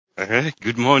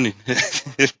Good morning.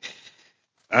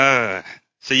 uh,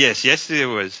 so yes, yesterday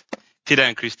was Peter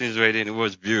and Christine's wedding. It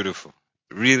was beautiful,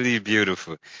 really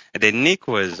beautiful. And then Nick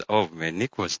was, oh man,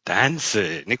 Nick was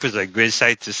dancing. Nick was like going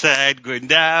side to side, going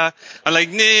down. I'm like,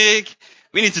 Nick,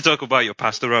 we need to talk about your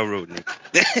pastoral role, Nick.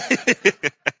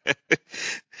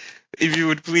 If you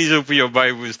would please open your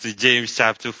Bibles to James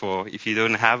chapter 4. If you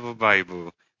don't have a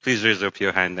Bible, please raise up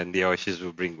your hand and the ushers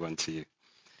will bring one to you.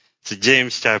 So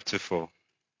James chapter 4.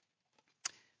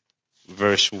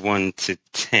 Verse 1 to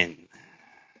 10.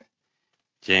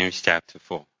 James chapter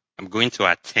 4. I'm going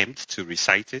to attempt to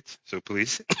recite it, so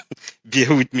please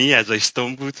bear with me as I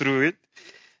stumble through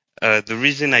it. The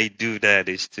reason I do that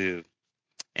is to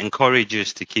encourage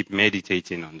us to keep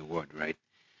meditating on the word, right?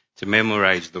 To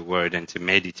memorize the word and to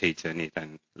meditate on it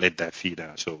and let that feed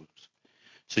our souls.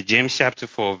 So James chapter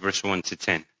 4, verse 1 to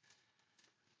 10.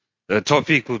 The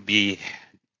topic will be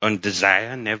on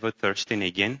desire, never thirsting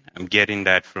again. I'm getting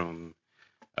that from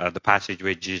the passage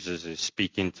where Jesus is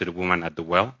speaking to the woman at the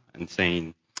well and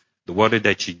saying, the water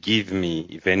that you give me,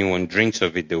 if anyone drinks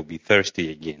of it, they will be thirsty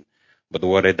again. But the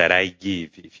water that I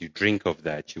give, if you drink of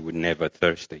that, you would never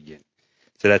thirst again.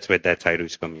 So that's where that title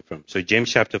is coming from. So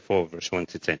James chapter 4, verse 1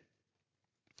 to 10.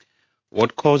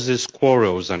 What causes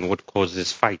quarrels and what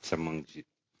causes fights among you?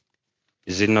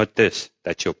 Is it not this,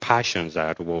 that your passions are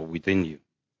at war within you?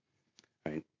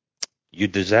 Right? You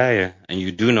desire and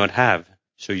you do not have,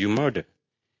 so you murder.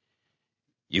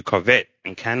 You covet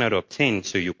and cannot obtain,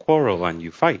 so you quarrel and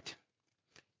you fight.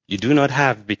 You do not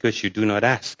have because you do not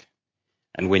ask.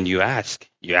 And when you ask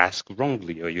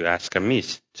wrongly or you ask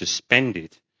amiss to spend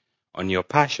it on your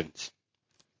passions.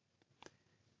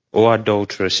 O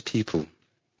adulterous people,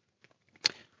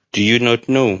 do you not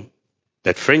know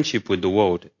that friendship with the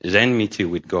world is enmity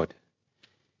with God?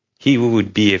 He who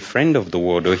would be a friend of the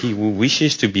world or he who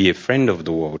wishes to be a friend of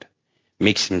the world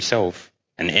makes himself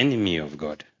an enemy of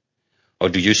God. Or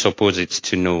do you suppose it's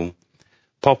to no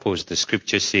purpose the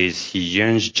scripture says he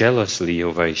yearns jealously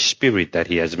over a spirit that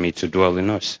he has made to dwell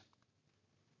in us?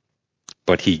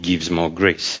 But he gives more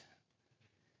grace.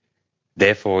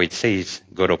 Therefore it says,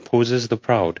 God opposes the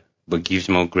proud, but gives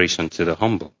more grace unto the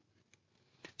humble.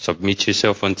 Submit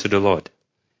yourself unto the Lord.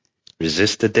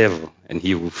 Resist the devil, and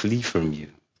he will flee from you.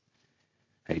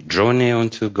 Right? Draw near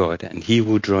unto God, and he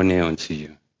will draw near unto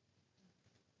you.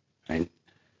 Right?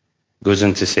 Goes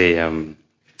on to say,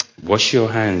 wash your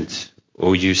hands,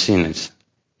 O you sinners.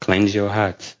 Cleanse your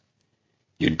hearts,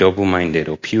 you double-minded,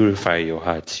 or purify your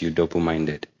hearts, you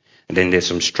double-minded. And then there's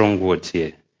some strong words here.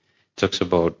 It talks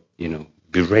about,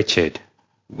 be wretched,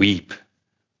 weep,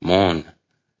 mourn.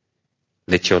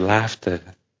 Let your laughter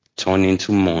turn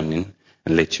into mourning,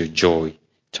 and let your joy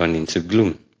turn into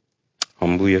gloom.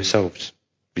 Humble yourselves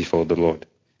before the Lord,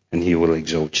 and he will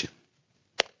exalt you.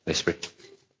 Let's pray.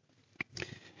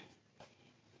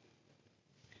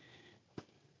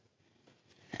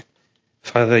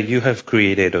 Father, you have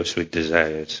created us with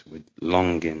desires, with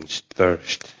longings,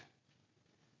 thirst.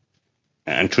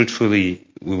 And truthfully,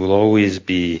 we will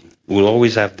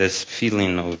always have this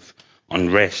feeling of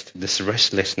unrest, this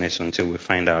restlessness until we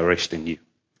find our rest in you.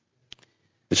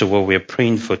 And so what we're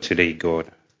praying for today, God,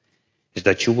 is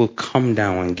that you will come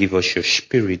down and give us your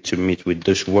spirit to meet with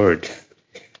this word,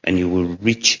 and you will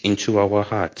reach into our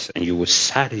hearts and you will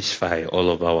satisfy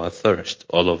all of our thirst,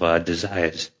 all of our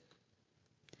desires.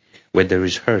 Where there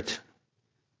is hurt,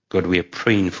 God, we are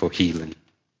praying for healing.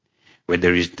 Where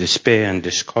there is despair and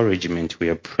discouragement, we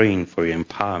are praying for your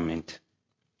empowerment.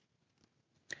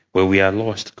 Where we are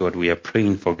lost, God, we are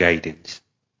praying for guidance.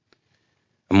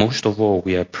 And most of all,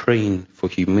 we are praying for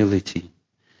humility,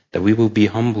 that we will be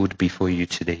humbled before you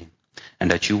today, and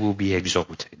that you will be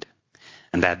exalted.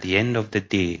 And at the end of the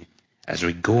day, as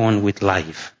we go on with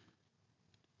life,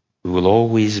 we will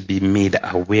always be made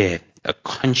aware, a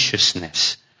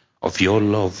consciousness of your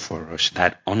love for us,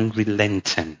 that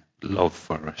unrelenting love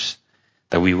for us,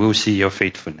 that we will see your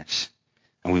faithfulness,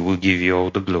 and we will give you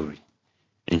all the glory.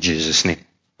 In Jesus' name,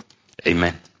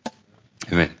 amen.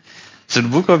 Amen. So the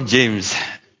book of James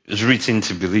is written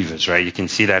to believers, right? You can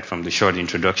see that from the short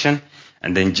introduction.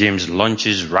 And then James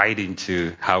launches right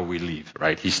into how we live,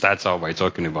 right? He starts out by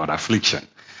talking about affliction.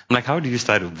 I'm like, how do you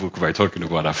start a book by talking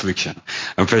about affliction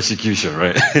and persecution,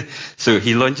 right? So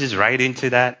he launches right into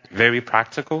that, very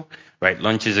practical, right?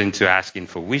 Launches into asking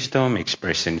for wisdom,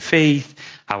 expressing faith,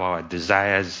 how our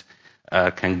desires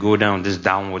can go down this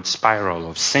downward spiral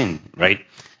of sin, right?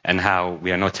 And how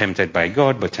we are not tempted by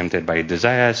God, but tempted by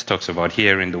desires. Talks about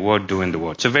hearing the word, doing the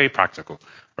word. So very practical,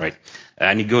 right?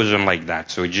 And it goes on like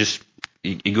that. So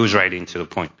it goes right into the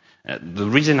point. The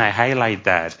reason I highlight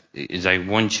that is I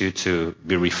want you to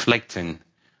be reflecting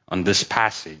on this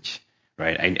passage,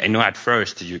 right? I know at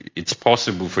first it's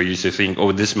possible for you to think,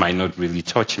 oh, this might not really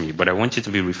touch me, but I want you to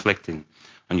be reflecting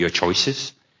on your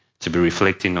choices, to be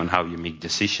reflecting on how you make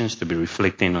decisions, to be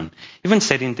reflecting on even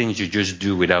certain things you just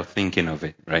do without thinking of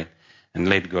it, right? And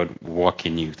let God walk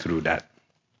in you through that.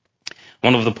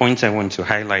 One of the points I want to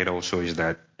highlight also is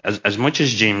that as much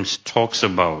as James talks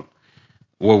about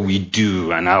what we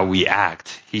do and how we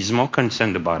act, he's more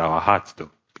concerned about our hearts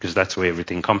though, because that's where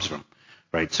everything comes from,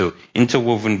 right? So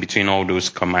interwoven between all those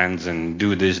commands and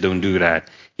do this, don't do that,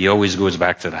 he always goes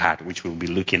back to the heart, which we'll be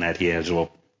looking at here as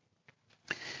well.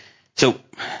 So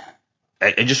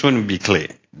I just want to be clear.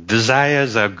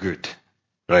 Desires are good,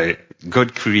 right?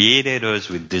 God created us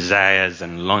with desires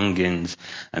and longings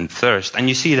and thirst. And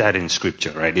you see that in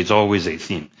scripture, right? It's always a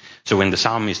theme. So when the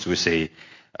psalmist will say,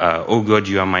 oh God,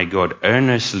 you are my God,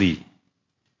 earnestly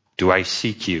do I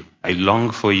seek you. I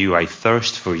long for you. I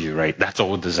thirst for you, right? That's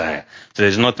all desire. So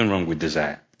there's nothing wrong with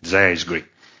desire. Desire is great.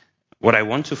 What I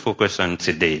want to focus on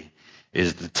today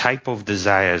is the type of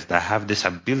desires that have this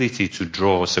ability to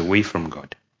draw us away from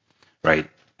God, right?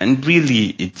 And really,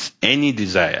 it's any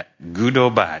desire, good or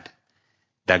bad,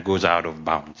 that goes out of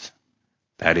bounds.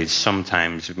 That is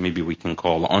sometimes maybe we can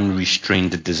call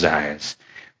unrestrained desires,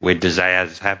 where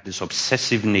desires have this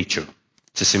obsessive nature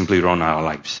to simply run our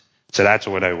lives. So that's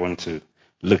what I want to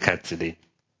look at today.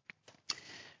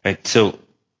 Right, so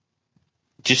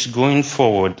just going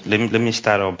forward, let me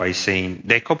start off by saying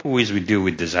there are a couple ways we deal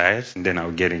with desires, and then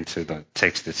I'll get into the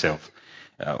text itself.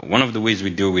 One of the ways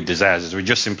we deal with desires is we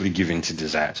just simply give in to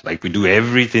desires. Like we do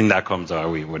everything that comes our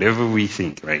way, whatever we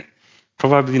think, right?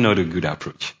 Probably not a good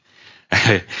approach.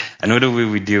 Another way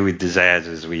we deal with desires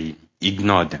is we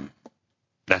ignore them.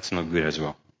 That's not good as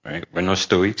well, right? We're not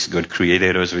stoics. God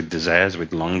created us with desires,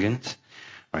 with longings,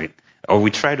 right? Or we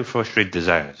try to frustrate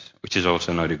desires, which is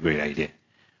also not a great idea,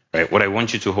 right? What I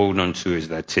want you to hold on to is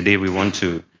that today we want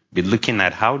to be looking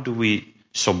at how do we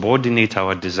subordinate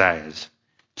our desires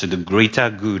to the greater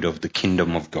good of the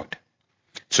kingdom of God.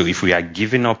 So if we are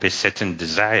giving up a certain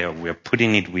desire, we are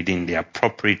putting it within the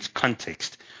appropriate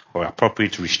context or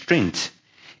appropriate restraint.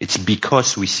 It's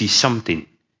because we see something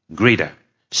greater,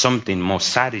 something more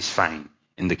satisfying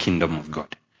in the kingdom of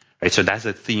God. Right? So that's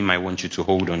a theme I want you to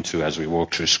hold on to as we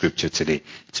walk through scripture today.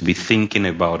 To be thinking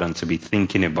about and to be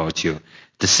thinking about your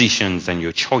decisions and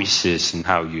your choices and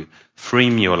how you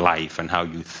frame your life and how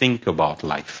you think about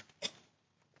life.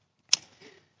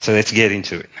 So let's get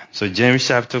into it. So James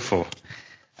chapter 4,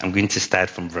 I'm going to start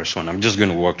from verse 1. I'm just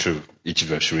going to walk through each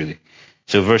verse really.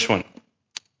 So verse 1,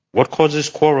 what causes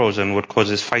quarrels and what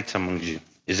causes fights among you?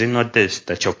 Is it not this,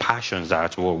 that your passions are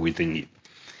at war within you?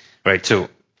 Right, so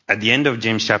at the end of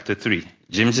James chapter 3,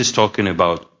 James is talking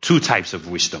about two types of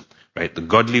wisdom, right? The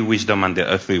godly wisdom and the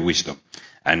earthly wisdom.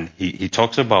 And he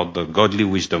talks about the godly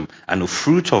wisdom, and the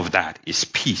fruit of that is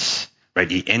peace, right?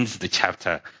 He ends the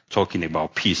chapter talking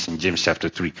about peace in James chapter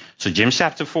 3. So James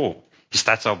chapter 4, he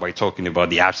starts out by talking about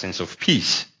the absence of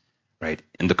peace, right?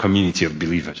 In the community of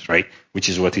believers, right? Which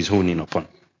is what he's honing upon.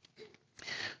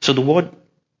 So the word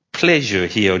pleasure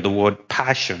here, the word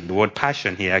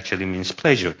passion here actually means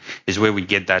pleasure, is where we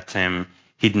get that term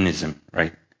hedonism,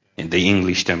 right? In the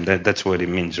English term, that's what it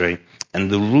means, right?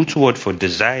 And the root word for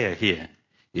desire here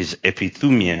is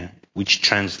epithumia, which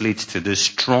translates to this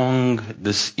strong,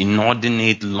 this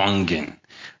inordinate longing,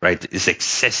 right? It's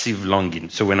excessive longing.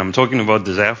 So when I'm talking about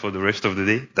desire for the rest of the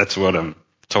day, that's what I'm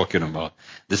talking about.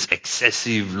 This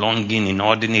excessive longing,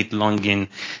 inordinate longing,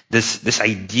 this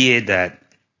idea that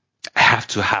I have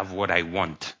to have what I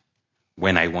want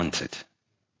when I want it.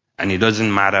 And it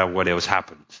doesn't matter what else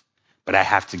happens, but I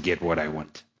have to get what I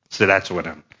want. So that's what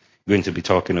I'm going to be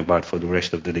talking about for the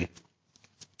rest of the day.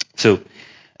 So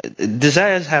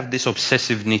desires have this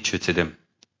obsessive nature to them,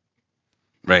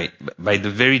 right? By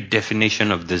the very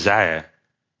definition of desire,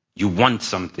 you want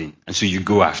something, and so you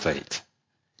go after it.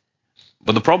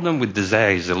 But the problem with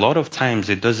desire is a lot of times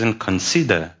it doesn't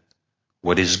consider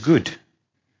what is good,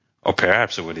 or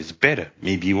perhaps what is better,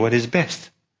 maybe what is best.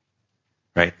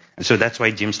 Right? And so that's why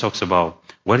James talks about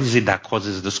what is it that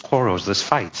causes these quarrels, these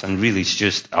fights, and really it's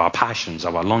just our passions,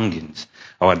 our longings,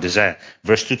 our desire.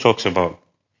 Verse 2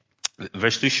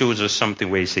 shows us something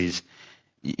where he says,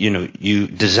 you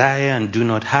desire and do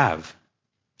not have,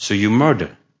 so you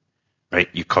murder, right?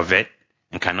 You covet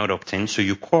and cannot obtain, so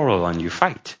you quarrel and you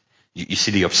fight. You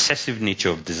see the obsessive nature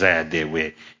of desire there,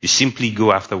 where you simply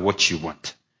go after what you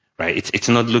want. Right? It's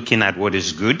not looking at what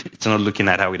is good. It's not looking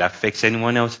at how it affects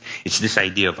anyone else. It's this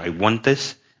idea of I want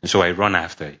this, and so I run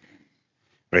after it.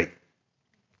 Right?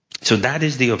 So that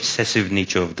is the obsessive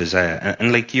nature of desire.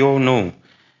 And like you all know,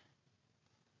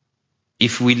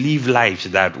 if we live lives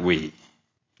that way,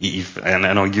 And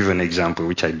I'll give an example,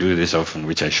 which I do this often,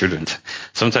 which I shouldn't.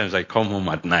 Sometimes I come home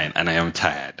at 9 and I am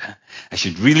tired. I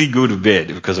should really go to bed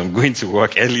because I'm going to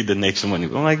work early the next morning.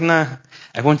 I'm like, nah,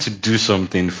 I want to do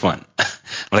something fun. I'm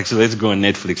like, so let's go on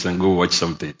Netflix and go watch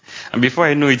something. And before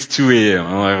I know it's 2 a.m.,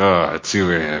 I'm like, oh,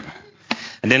 2 a.m.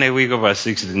 And then I wake up at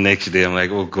 6 the next day. I'm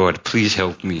like, oh God, please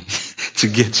help me to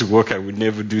get to work. I would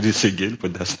never do this again,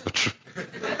 but that's not true.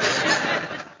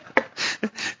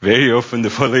 Very often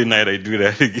the following night I do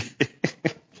that again.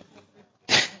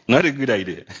 Not a good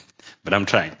idea, but I'm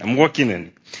trying. I'm working on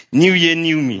it. New year,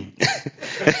 new me.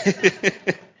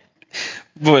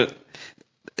 But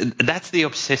that's the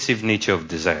obsessive nature of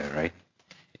desire, right?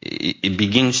 It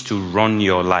begins to run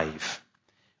your life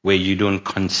where you don't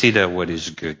consider what is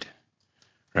good,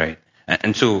 right?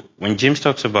 And so when James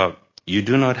talks about you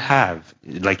do not have,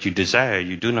 like you desire,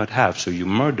 you do not have, so you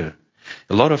murder.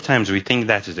 A lot of times we think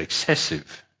that is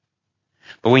excessive.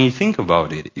 But when you think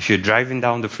about it, if you're driving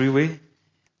down the freeway,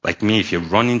 like me, if you're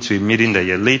running to a meeting that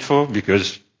you're late for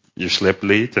because you slept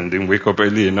late and didn't wake up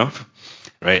early enough,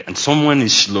 right? And someone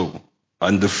is slow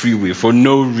on the freeway for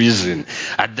no reason.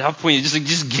 At that point, you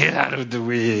just get out of the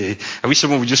way. I wish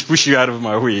someone would just push you out of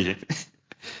my way.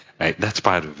 Right? That's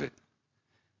part of it.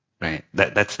 Right?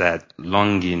 That's that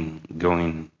longing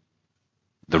going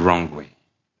the wrong way.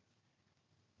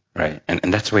 Right?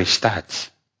 And that's where it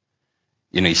starts.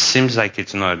 It seems like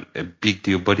it's not a big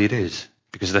deal, but it is.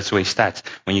 Because that's where it starts.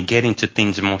 When you get into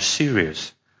things more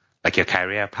serious, like your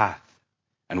career path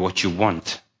and what you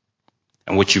want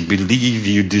and what you believe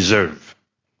you deserve,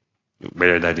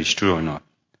 whether that is true or not,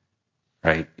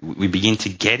 right? We begin to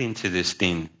get into this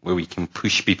thing where we can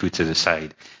push people to the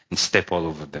side and step all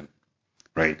over them,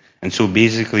 right? And so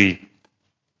basically,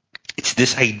 it's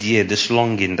this idea, this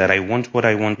longing that I want what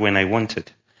I want when I want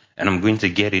it, and I'm going to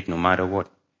get it no matter what.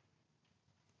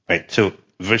 Right, so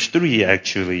verse 3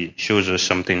 actually shows us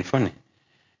something funny.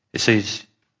 It says,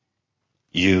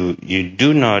 you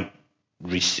do not,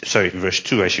 verse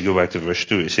 2, I should go back to verse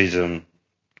 2. It says,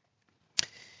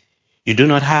 you do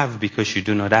not have because you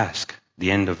do not ask.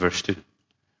 The end of verse 2.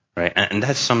 Right, and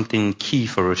that's something key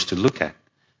for us to look at.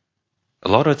 A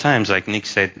lot of times, like Nick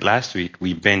said last week,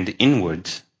 we bend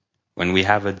inwards when we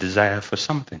have a desire for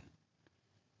something.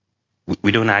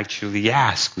 We don't actually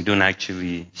ask. We don't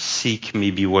actually seek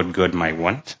maybe what God might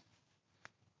want.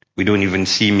 We don't even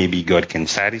see maybe God can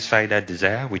satisfy that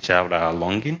desire, which are our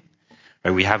longing.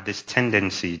 Right? We have this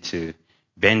tendency to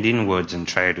bend inwards and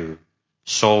try to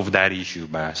solve that issue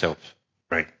by ourselves.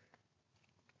 Right?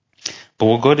 But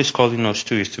what God is calling us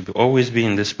to is to always be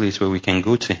in this place where we can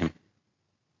go to Him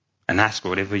and ask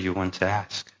whatever you want to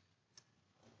ask.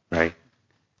 Right?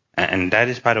 And that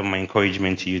is part of my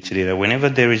encouragement to you today, that whenever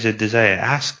there is a desire,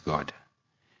 ask God.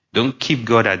 Don't keep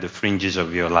God at the fringes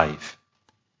of your life.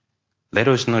 Let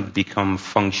us not become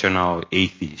functional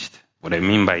atheists. What I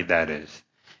mean by that is,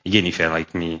 again, if you're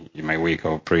like me, you might wake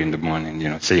up, pray in the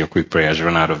morning, say your quick prayers,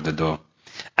 run out of the door.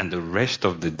 And the rest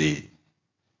of the day,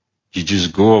 you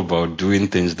just go about doing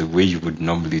things the way you would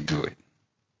normally do it.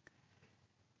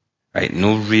 Right?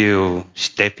 No real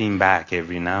stepping back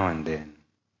every now and then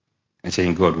and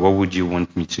saying, God, what would you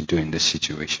want me to do in this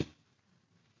situation?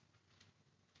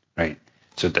 Right?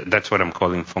 So that's what I'm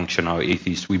calling functional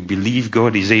atheists. We believe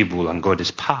God is able and God is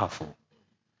powerful.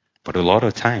 But a lot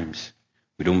of times,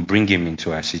 we don't bring Him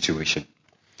into our situation.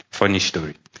 Funny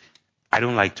story. I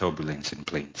don't like turbulence in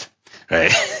planes.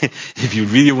 Right? If you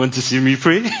really want to see me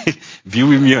pray, be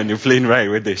with me on a plane ride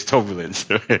where there's turbulence.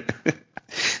 Right?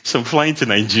 So I'm flying to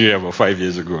Nigeria about 5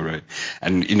 years ago, right?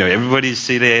 And, everybody's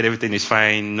seated, everything is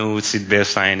fine, no seatbelt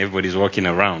sign, everybody's walking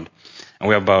around. And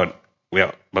we're about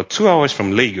 2 hours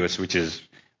from Lagos, which is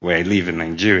where I live in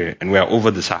Nigeria, and we're over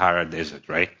the Sahara Desert,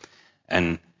 right?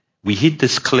 And we hit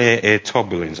this clear air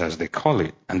turbulence, as they call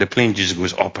it, and the plane just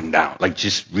goes up and down, like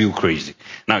just real crazy.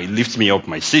 Now it lifts me up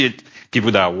my seat.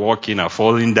 People that are walking are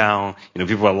falling down.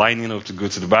 People are lining up to go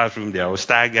to the bathroom. They are all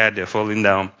staggered. They're falling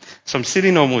down. So I'm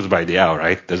sitting almost by the aisle,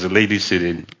 right? There's a lady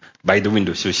sitting by the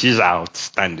window. So she's out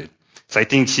standing. So I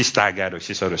think she staggered or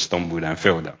she sort of stumbled and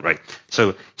fell down, right?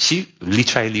 So she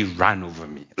literally ran over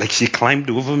me. Like she climbed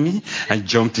over me and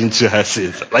jumped into her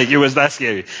seat. Like it was that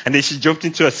scary. And then she jumped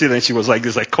into her seat and she was like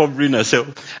this, like covering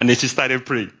herself. And then she started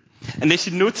praying. And then she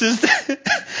noticed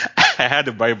I had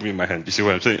a Bible in my hand. You see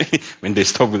what I'm saying? When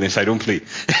there's turbulence, I don't play.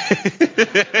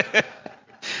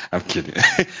 I'm kidding.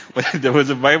 But there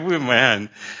was a Bible in my hand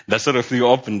that sort of flew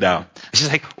up and down. She's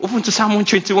like, open to Psalm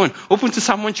 121. Open to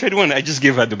Psalm 121. I just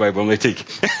gave her the Bible. I'm like, take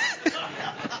it.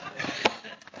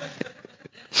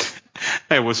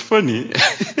 It was funny.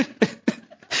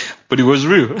 But it was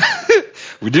real.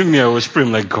 Within me, I was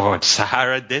praying like, God,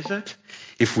 Sahara Desert?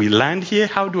 If we land here,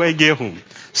 how do I get home?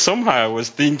 Somehow I was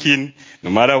thinking,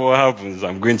 no matter what happens,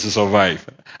 I'm going to survive.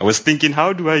 I was thinking,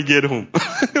 how do I get home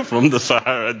from the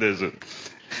Sahara Desert?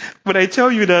 But I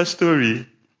tell you that story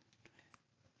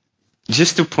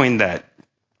just to point that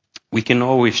we can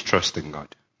always trust in God,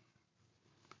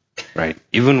 right?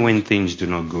 Even when things do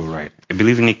not go right. I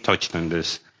believe Nick touched on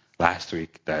this last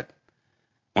week, that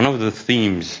one of the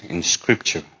themes in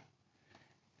Scripture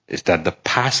is that the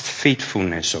past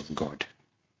faithfulness of God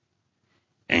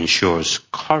ensures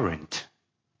current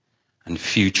and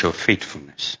future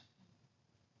faithfulness,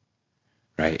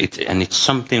 right? It's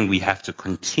something we have to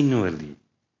continually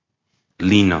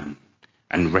lean on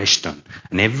and rest on.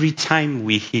 And every time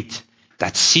we hit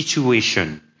that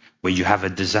situation where you have a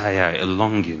desire, a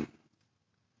longing,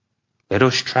 let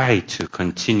us try to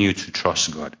continue to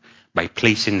trust God by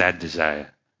placing that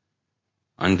desire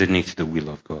underneath the will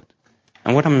of God.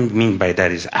 And what I mean by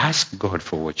that is ask God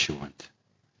for what you want.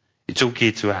 It's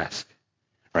okay to ask,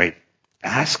 right?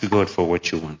 Ask God for what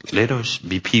you want. Let us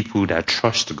be people that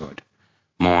trust God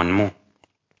more and more.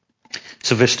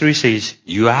 So verse 3 says,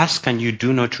 you ask and you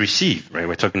do not receive, right?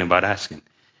 We're talking about asking.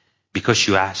 Because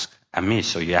you ask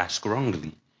amiss, or you ask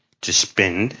wrongly, to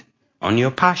spend on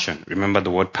your passion. Remember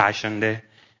the word passion there?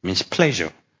 It means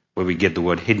pleasure, where we get the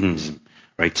word hedonism,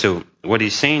 right? So what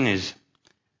he's saying is,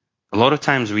 a lot of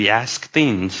times we ask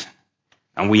things,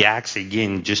 and we ask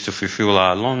again just to fulfill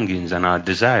our longings and our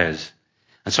desires.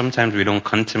 And sometimes we don't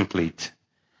contemplate,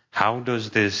 how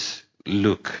does this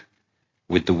look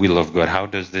with the will of God? How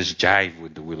does this jive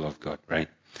with the will of God, right?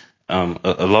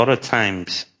 A lot of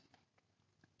times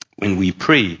when we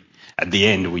pray, at the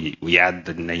end we add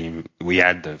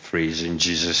the phrase "in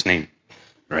Jesus' name,"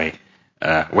 right?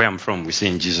 Where I'm from, we say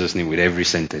 "in Jesus' name" with every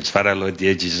sentence. Father, Lord,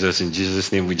 dear Jesus, in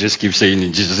Jesus' name. We just keep saying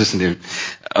 "in Jesus' name."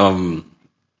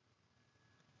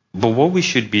 But what we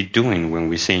should be doing when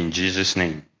we say "in Jesus'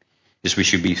 name" is we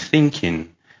should be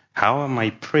thinking, how are my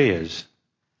prayers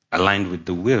aligned with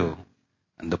the will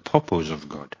and the purpose of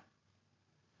God?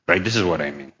 Right? This is what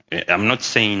I mean. I'm not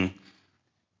saying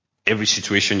every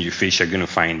situation you face, you're going to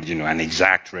find, an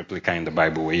exact replica in the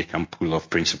Bible where you can pull off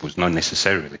principles. Not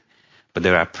necessarily. But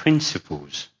there are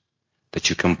principles that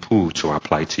you can pull to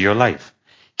apply to your life.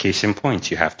 Case in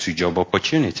point, you have 2 job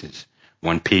opportunities.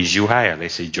 One pays you higher.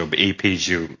 Let's say job A pays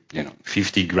you,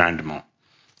 50 grand more,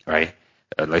 right?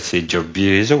 Let's say job B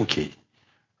is okay,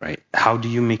 right? How do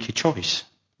you make a choice?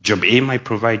 Job A might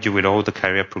provide you with all the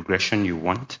career progression you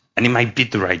want, and it might be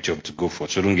the right job to go for.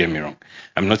 So don't get me wrong.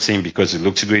 I'm not saying because it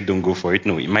looks great, don't go for it.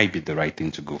 No, it might be the right thing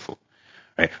to go for,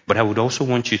 right? But I would also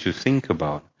want you to think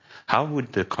about, how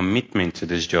would the commitment to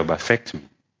this job affect me?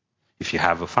 If you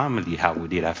have a family, how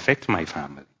would it affect my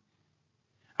family?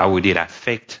 How would it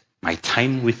affect my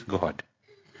time with God?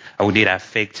 How would it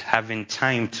affect having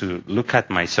time to look at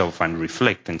myself and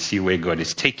reflect and see where God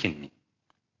is taking me?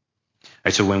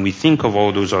 Right, so when we think of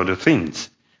all those other things,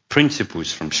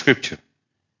 principles from Scripture,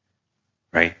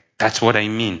 right? That's what I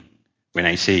mean when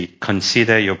I say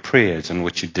consider your prayers and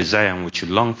what you desire and what you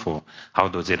long for. How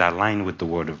does it align with the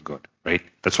Word of God, right?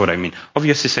 That's what I mean.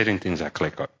 Obviously, certain things are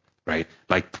clear cut, right?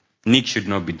 Like Nick should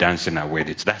not be dancing at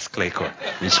weddings. That's clear cut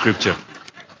in Scripture.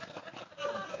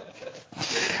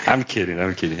 I'm kidding.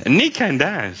 And Nick can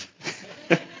dance.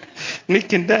 Nick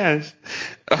can dance.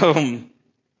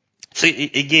 So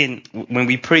again, when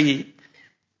we pray,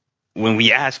 when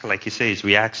we ask, like he says,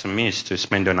 we ask amiss to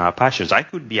spend on our passions. I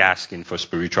could be asking for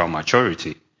spiritual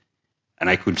maturity, and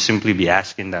I could simply be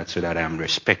asking that so that I am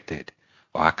respected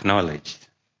or acknowledged.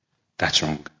 That's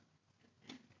wrong.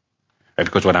 Right?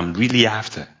 Because what I'm really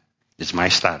after is my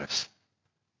status.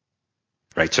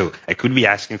 Right? So I could be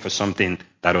asking for something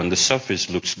that on the surface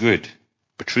looks good,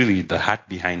 but really the heart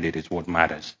behind it is what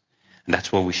matters. And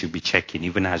that's what we should be checking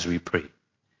even as we pray.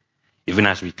 Even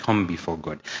as we come before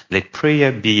God. Let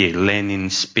prayer be a learning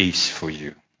space for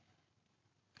you,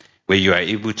 where you are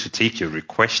able to take your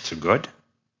request to God,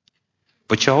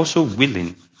 but you're also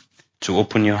willing to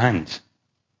open your hands,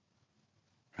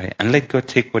 right? And let God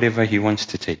take whatever He wants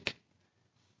to take.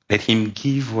 Let Him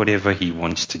give whatever He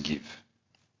wants to give.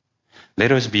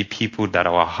 Let us be people that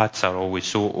our hearts are always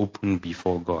so open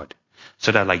before God,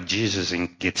 so that like Jesus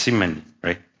in Gethsemane,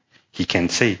 right? He can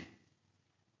say,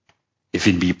 if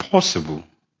it be possible,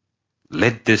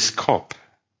 let this cup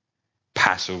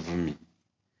pass over me.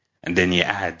 And then he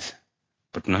adds,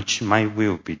 but not my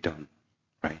will be done,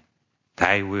 right?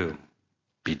 Thy will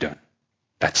be done.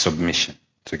 That's submission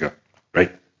to God,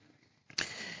 right?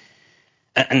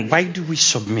 And why do we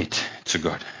submit to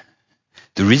God?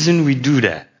 The reason we do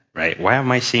that, right? Why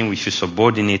am I saying we should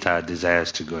subordinate our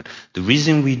desires to God? The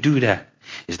reason we do that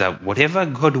is that whatever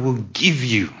God will give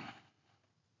you,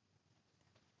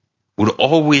 would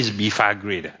always be far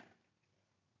greater.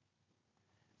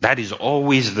 That is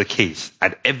always the case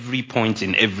at every point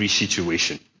in every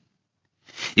situation.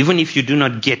 Even if you do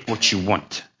not get what you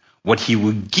want, what he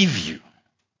will give you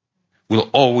will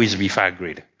always be far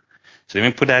greater. So let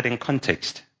me put that in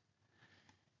context.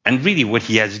 And really what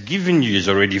he has given you is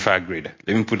already far greater.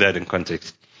 Let me put that in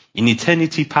context. In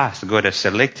eternity past, God has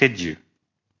selected you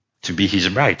to be his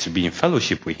bride, to be in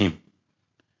fellowship with him.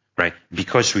 Right?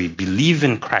 Because we believe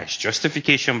in Christ,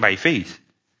 justification by faith.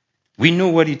 We know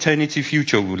what eternity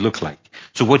future will look like.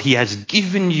 So what he has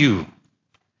given you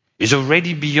is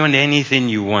already beyond anything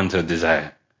you want or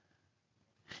desire.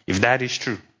 If that is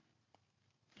true,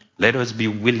 let us be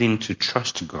willing to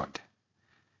trust God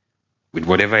with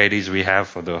whatever it is we have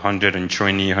for the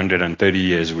 120, 130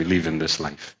 years we live in this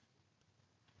life.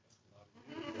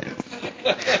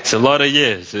 It's a lot of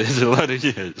years. It's a lot of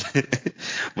years.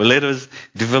 But let us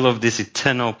develop this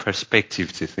eternal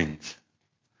perspective to things.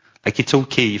 Like, it's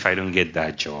okay if I don't get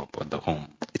that job or the home.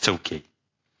 It's okay.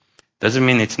 Doesn't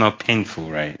mean it's not painful,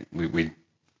 right? We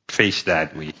face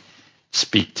that. We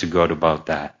speak to God about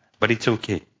that. But it's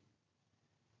okay.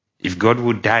 If God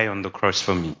would die on the cross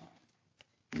for me,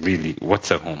 really,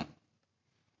 what's a home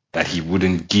that he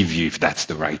wouldn't give you if that's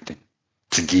the right thing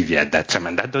to give you at that time?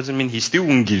 And that doesn't mean he still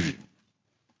won't give you.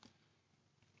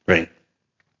 Right?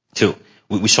 So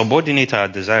we subordinate our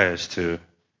desires to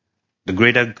the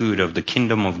greater good of the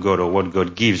kingdom of God or what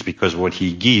God gives, because what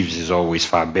he gives is always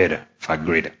far better, far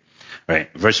greater.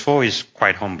 Right? Verse 4 is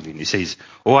quite humbling. It says,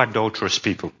 "O adulterous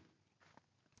people."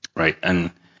 Right? And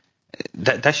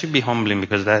that should be humbling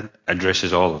because that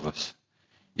addresses all of us.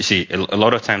 You see, a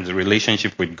lot of times the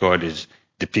relationship with God is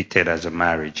depicted as a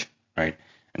marriage, right?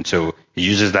 And so he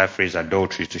uses that phrase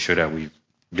adultery to show that we've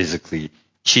basically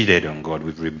cheated on God,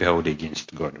 we've rebelled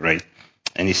against God, right?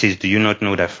 And he says, do you not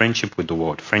know that friendship with the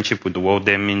world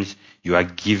there means you are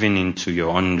giving into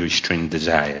your unrestrained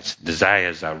desires.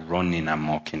 Desires are running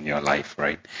amok in your life,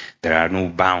 right? There are no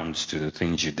bounds to the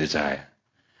things you desire.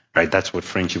 Right, that's what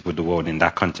friendship with the world in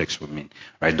that context would mean.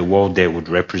 Right, the world there would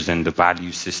represent the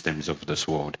value systems of this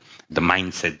world, the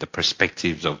mindset, the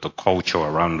perspectives of the culture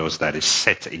around us that is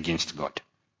set against God.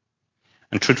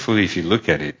 And truthfully, if you look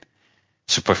at it,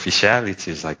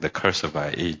 superficiality is like the curse of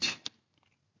our age.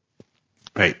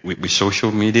 Right, with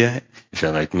social media, if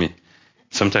you're like me,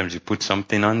 sometimes you put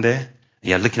something on there,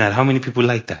 you're looking at how many people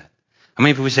like that. How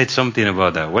many people said something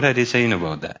about that? What are they saying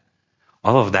about that?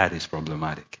 All of that is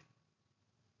problematic.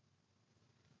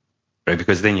 Right?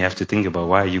 Because then you have to think about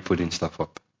why are you putting stuff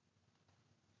up.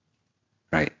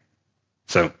 Right?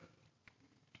 So,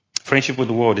 friendship with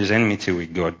the world is enmity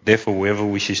with God. Therefore, whoever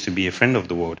wishes to be a friend of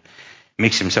the world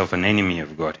makes himself an enemy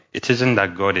of God. It isn't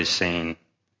that God is saying,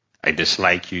 I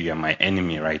dislike you, you're my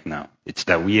enemy right now. It's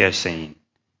that we are saying,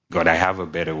 God, I have a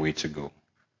better way to go.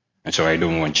 And so I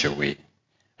don't want your way.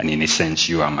 And in a sense,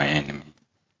 you are my enemy.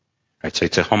 Right? So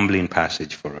it's a humbling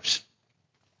passage for us.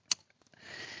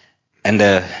 And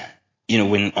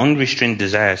when unrestrained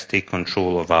desires take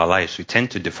control of our lives, we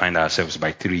tend to define ourselves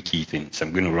by three key things.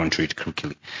 I'm going to run through it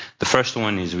quickly. The first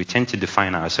one is we tend to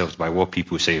define ourselves by what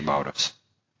people say about us.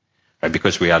 Right?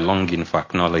 Because we are longing for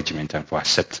acknowledgement and for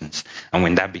acceptance. And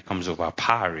when that becomes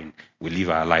overpowering, we live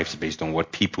our lives based on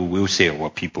what people will say or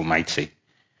what people might say.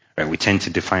 Right? We tend to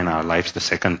define our lives, the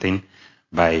second thing,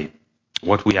 by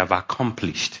what we have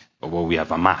accomplished or what we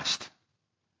have amassed.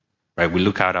 Right, we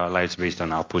look at our lives based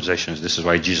on our possessions. This is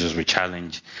why Jesus would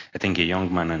challenge, I think, a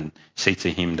young man and say to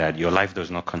him that your life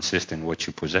does not consist in what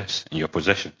you possess, in your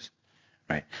possessions.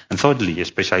 Right? And thirdly,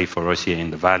 especially for us here in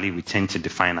the valley, we tend to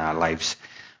define our lives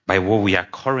by what we are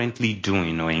currently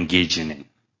doing or engaging in,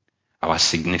 our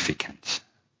significance.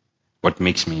 What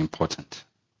makes me important?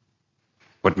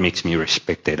 What makes me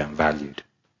respected and valued?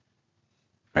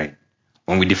 Right?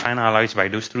 When we define our lives by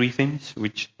those three things,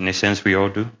 which in a sense we all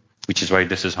do, which is why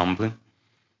this is humbling.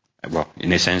 Well,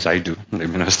 in a sense, I do. Let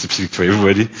me not speak for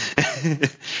everybody.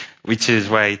 Which is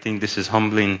why I think this is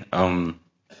humbling.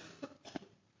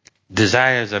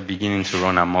 Desires are beginning to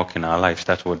run amok in our lives.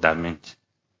 That's what that means.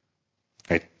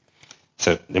 Right?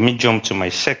 So let me jump to my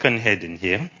second heading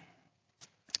here.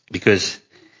 Because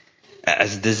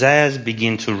as desires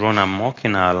begin to run amok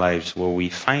in our lives, what we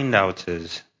find out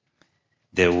is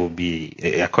there will be,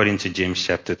 according to James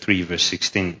chapter 3, verse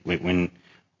 16, when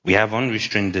we have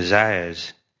unrestrained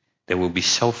desires, there will be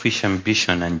selfish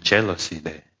ambition and jealousy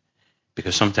there.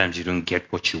 Because sometimes you don't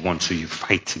get what you want, so you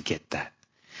fight to get that.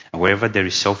 And wherever there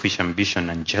is selfish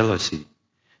ambition and jealousy,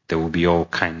 there will be all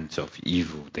kinds of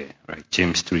evil there, right?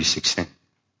 James 3:16.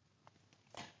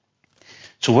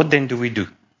 So what then do we do?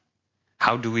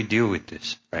 How do we deal with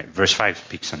this? Right? Verse 5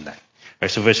 speaks on that.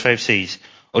 Right? So verse 5 says,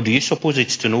 Or do you suppose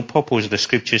it's to no purpose the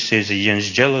scripture says he yearns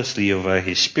jealously over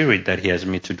his spirit that he has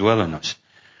made to dwell in us?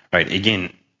 Right,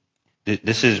 again,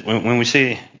 this is, when we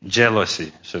say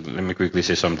jealousy, so let me quickly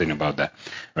say something about that,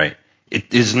 right?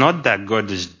 It is not that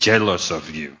God is jealous of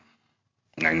you.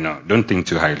 No, don't think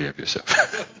too highly of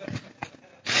yourself.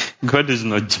 God is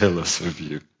not jealous of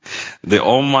you. The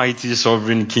almighty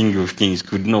sovereign King of Kings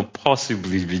could not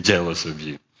possibly be jealous of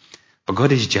you. But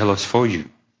God is jealous for you.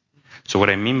 So what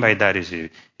I mean by that is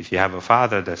if you have a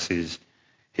father that sees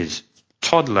his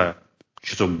toddler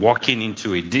just walking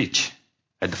into a ditch,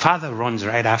 and the father runs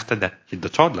right after the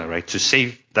toddler, right, to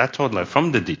save that toddler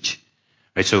from the ditch.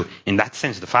 Right? So in that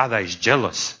sense, the father is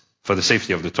jealous for the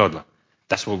safety of the toddler.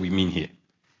 That's what we mean here,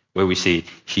 where we say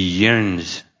he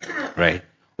yearns, right,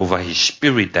 over his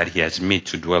spirit that he has made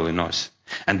to dwell in us.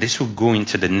 And this will go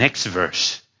into the next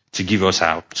verse to give us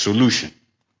our solution,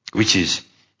 which is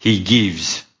he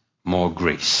gives more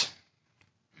grace.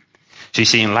 So you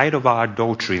see, in light of our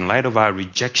adultery, in light of our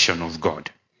rejection of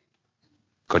God,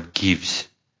 God gives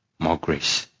more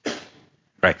grace.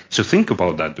 Right? So think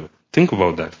about that, though. Think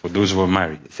about that for those who are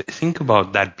married. Think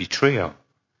about that betrayal.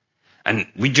 And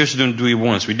we just don't do it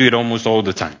once. We do it almost all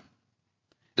the time.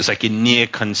 It's like a near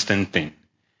constant thing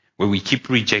where we keep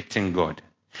rejecting God.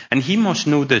 And he must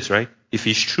know this, right? If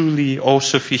he's truly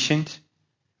all-sufficient,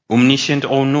 omniscient,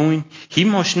 all-knowing, he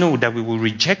must know that we will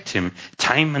reject him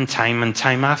time and time and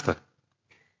time after.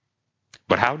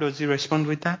 But how does he respond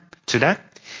to that?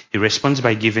 He responds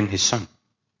by giving his son,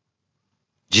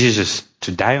 Jesus,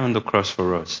 to die on the cross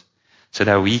for us so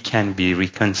that we can be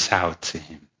reconciled to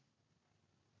him.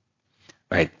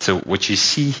 Right? So what you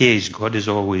see here is God is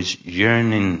always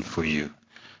yearning for you,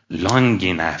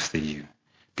 longing after you,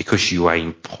 because you are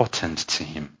important to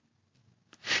him.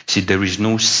 See, there is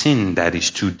no sin that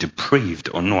is too depraved,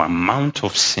 or no amount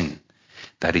of sin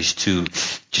that is too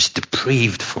just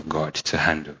depraved for God to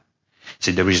handle.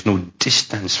 See, there is no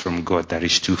distance from God that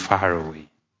is too far away.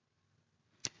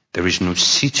 There is no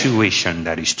situation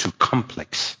that is too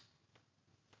complex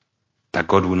that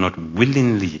God will not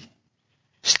willingly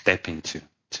step into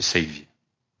to save you,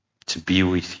 to be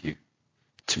with you,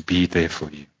 to be there for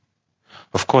you.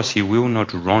 Of course, he will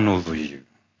not run over you,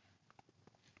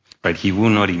 but he will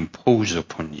not impose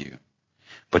upon you.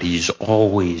 But he is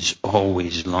always,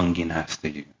 always longing after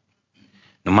you.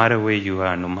 No matter where you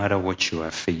are, no matter what you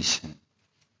are facing,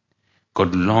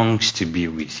 God longs to be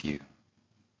with you.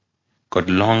 God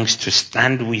longs to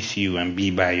stand with you and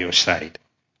be by your side.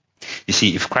 You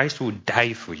see, if Christ would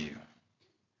die for you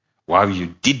while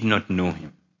you did not know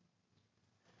him,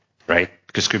 right?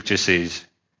 Because scripture says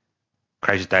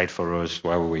Christ died for us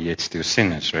while we were yet still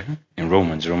sinners, right? In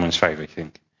Romans 5, I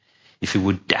think. If he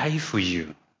would die for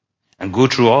you and go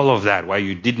through all of that while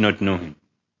you did not know him,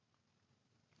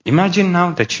 imagine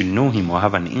now that you know him or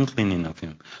have an inkling of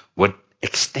him, what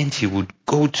extent he would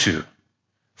go to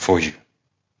for you.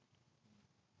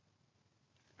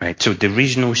 Right? So there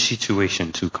is no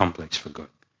situation too complex for God.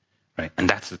 Right? And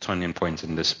that's the turning point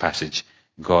in this passage.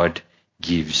 God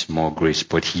gives more grace,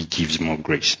 but he gives more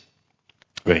grace.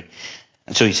 Right?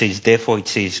 And so he says, therefore it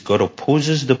says, God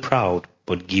opposes the proud,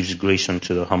 but gives grace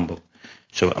unto the humble.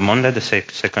 So I'm under the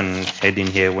second heading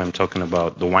here where I'm talking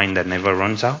about the wine that never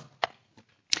runs out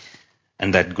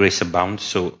and that grace abounds.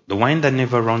 So the wine that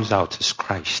never runs out is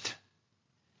Christ.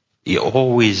 He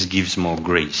always gives more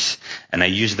grace. And I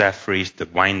use that phrase, the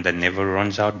wine that never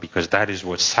runs out, because that is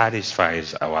what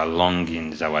satisfies our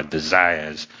longings, our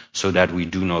desires, so that we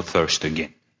do not thirst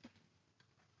again.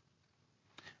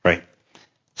 Right?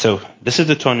 So this is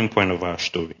the turning point of our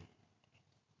story.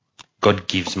 God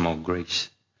gives more grace.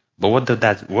 But what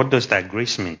does that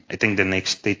grace mean? I think the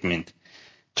next statement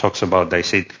talks about that. It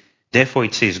said, therefore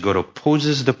it says, God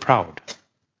opposes the proud,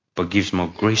 but gives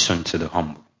more grace unto the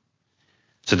humble.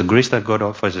 So the grace that God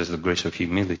offers is the grace of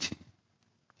humility.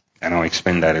 And I'll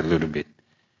explain that a little bit.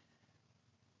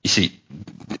 You see,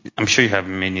 I'm sure you have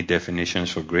many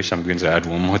definitions for grace. I'm going to add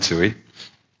one more to it.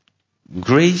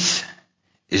 Grace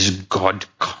is God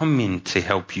coming to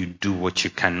help you do what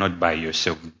you cannot by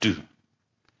yourself do.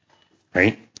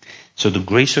 Right? So the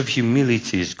grace of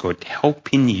humility is God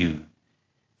helping you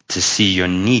to see your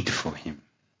need for him.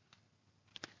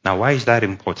 Now, why is that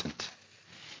important?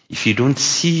 If you don't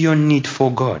see your need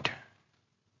for God,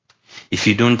 if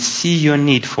you don't see your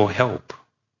need for help,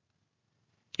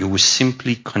 you will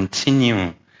simply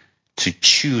continue to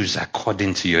choose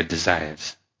according to your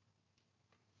desires.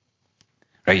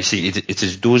 Right? You see, it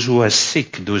is those who are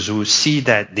sick, those who see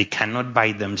that they cannot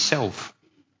by themselves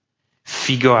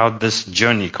figure out this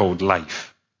journey called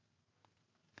life,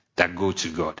 that go to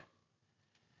God.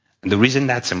 And the reason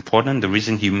that's important, the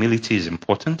reason humility is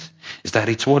important, is that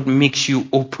it's what makes you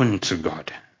open to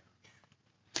God.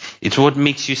 It's what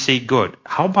makes you say, God,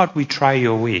 how about we try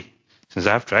your way? Since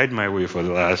I've tried my way for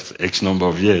the last X number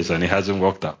of years and it hasn't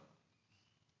worked out.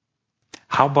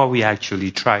 How about we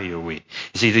actually try your way?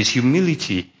 You see, there's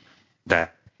humility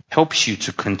that helps you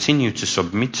to continue to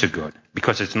submit to God,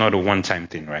 because it's not a one-time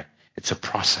thing, right? It's a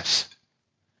process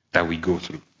that we go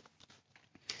through.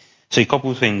 So a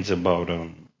couple of things about,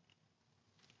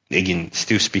 again,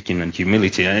 still speaking on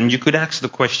humility. And you could ask the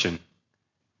question,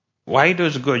 why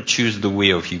does God choose the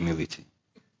way of humility?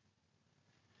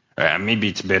 Maybe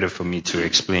it's better for me to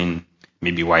explain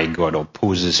maybe why God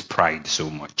opposes pride so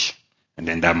much. And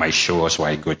then that might show us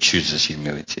why God chooses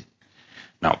humility.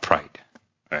 Now, pride.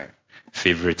 Right?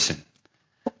 Favorite sin.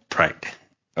 Pride.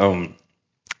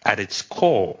 At its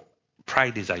core,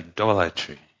 pride is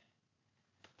idolatry.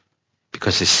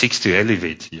 Because it seeks to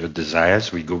elevate your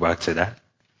desires. We go back to that.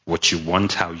 What you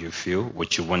want, how you feel,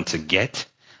 what you want to get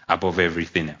above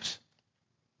everything else.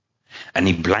 And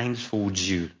it blindfolds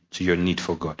you to your need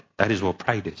for God. That is what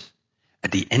pride is.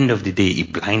 At the end of the day,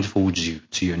 it blindfolds you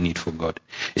to your need for God.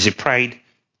 You see, pride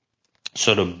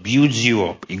sort of builds you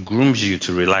up. It grooms you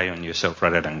to rely on yourself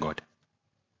rather than God.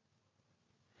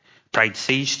 Pride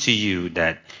says to you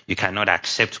that you cannot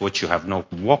accept what you have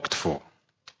not worked for.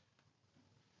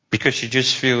 Because you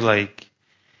just feel like,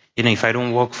 if I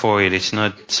don't work for it, it's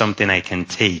not something I can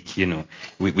take,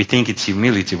 We think it's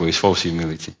humility, but it's false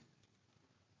humility.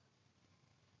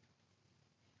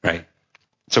 Right?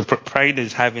 So pride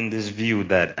is having this view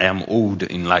that I am owed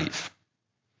in life.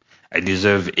 I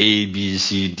deserve A, B,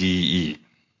 C, D, E.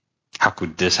 How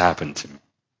could this happen to me?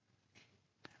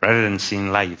 Rather than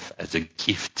seeing life as a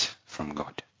gift from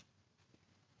God.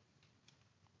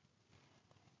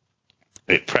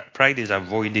 Pride is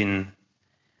avoiding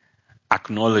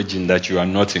acknowledging that you are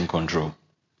not in control.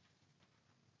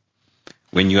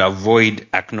 When you avoid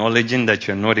acknowledging that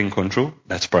you're not in control,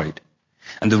 that's pride.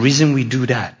 And the reason we do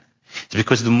that is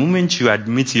because the moment you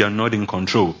admit you're not in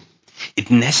control,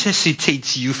 it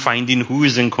necessitates you finding who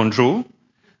is in control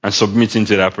and submitting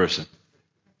to that person.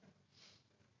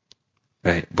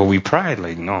 Right? But we pride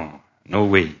like, no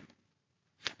way.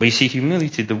 But you see,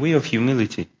 humility, the way of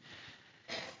humility,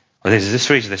 there's this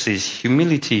phrase that says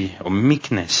humility or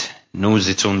meekness knows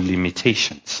its own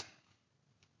limitations.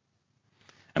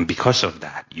 And because of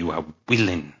that, you are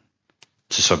willing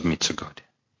to submit to God.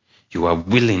 You are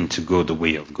willing to go the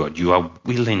way of God. You are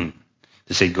willing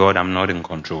to say, God, I'm not in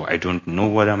control. I don't know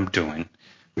what I'm doing,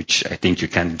 which I think you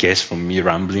can guess from me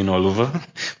rambling all over,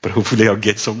 but hopefully I'll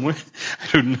get somewhere.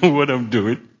 I don't know what I'm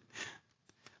doing,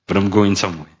 but I'm going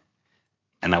somewhere.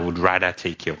 And I would rather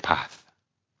take your path.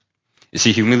 You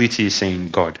see, humility is saying,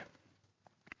 God,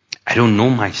 I don't know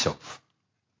myself.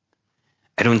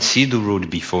 I don't see the road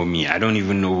before me. I don't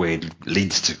even know where it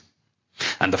leads to.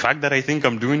 And the fact that I think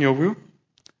I'm doing your will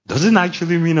doesn't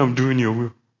actually mean I'm doing your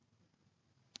will.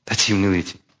 That's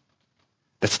humility.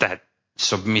 That's that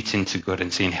submitting to God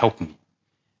and saying, help me.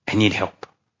 I need help.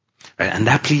 Right? And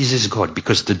that pleases God,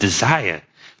 because the desire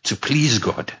to please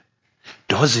God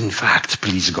does in fact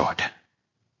please God.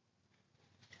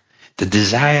 The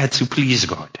desire to please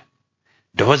God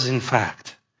does in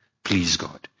fact please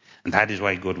God. And that is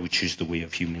why God would choose the way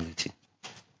of humility.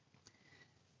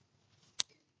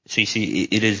 So you see,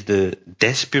 it is the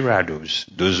desperados,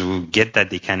 those who get that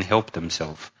they can help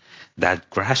themselves, that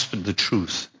grasp the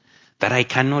truth that I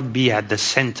cannot be at the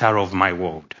center of my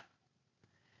world.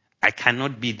 I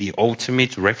cannot be the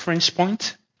ultimate reference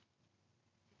point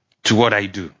to what I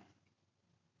do.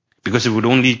 Because it would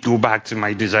only go back to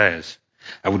my desires.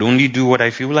 I would only do what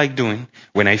I feel like doing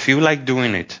when I feel like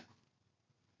doing it.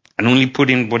 And only put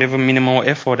in whatever minimal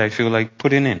effort I feel like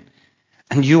putting in.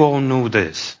 And you all know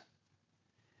this.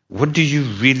 What do you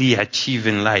really achieve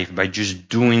in life by just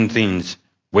doing things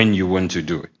when you want to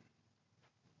do it?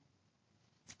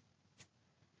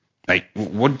 Like,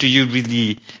 what do you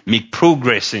really make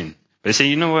progress in? They say,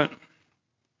 you know what?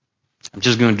 I'm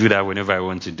just going to do that whenever I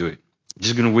want to do it. I'm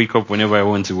just going to wake up whenever I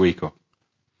want to wake up.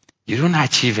 You don't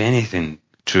achieve anything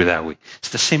through that way. It's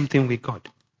the same thing with God.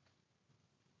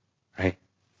 Right?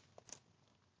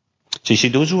 So you see,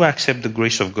 those who accept the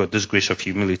grace of God, this grace of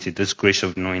humility, this grace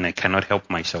of knowing I cannot help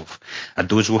myself, are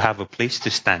those who have a place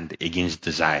to stand against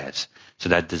desires, so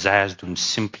that desires don't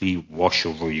simply wash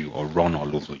over you or run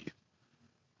all over you.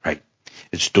 Right?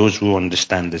 It's those who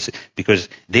understand this, because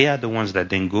they are the ones that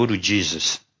then go to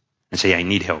Jesus and say, I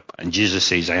need help. And Jesus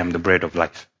says, I am the bread of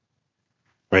life.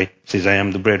 Right? He says, I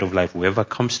am the bread of life. Whoever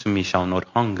comes to me shall not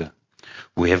hunger.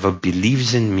 Whoever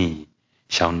believes in me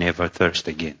shall never thirst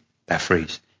again. That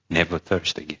phrase, never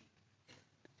thirst again.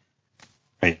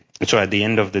 Right? So at the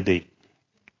end of the day,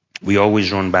 we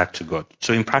always run back to God.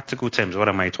 So in practical terms, what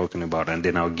am I talking about? And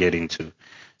then I'll get into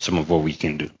some of what we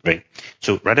can do, right?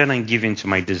 So rather than give in to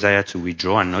my desire to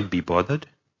withdraw and not be bothered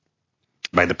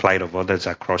by the plight of others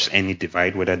across any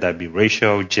divide, whether that be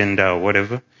racial, gender, or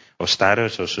whatever, or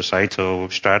status, or societal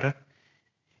strata,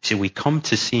 see, we come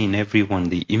to see in everyone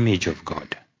the image of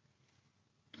God.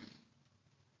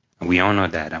 And we honor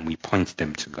that and we point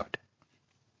them to God.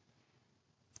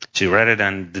 See, rather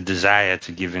than the desire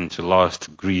to give in to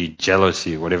lust, greed,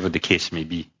 jealousy, whatever the case may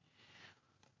be,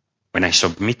 when I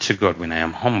submit to God, when I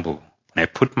am humble, when I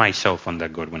put myself under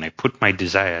God, when I put my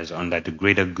desires under the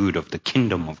greater good of the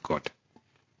kingdom of God,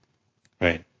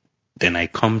 right, then I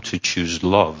come to choose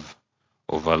love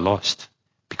over lust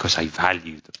because I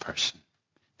value the person,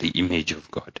 the image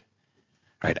of God.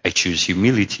 Right? I choose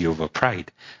humility over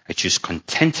pride. I choose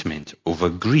contentment over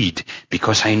greed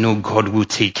because I know God will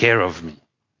take care of me.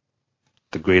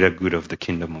 The greater good of the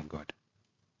kingdom of God.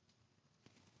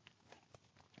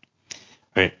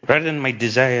 Right? Rather than my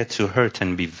desire to hurt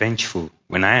and be vengeful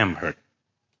when I am hurt,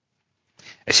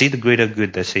 I see the greater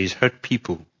good that says hurt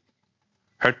people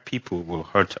will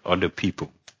hurt other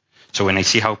people. So when I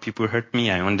see how people hurt me,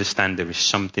 I understand there is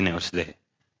something else there.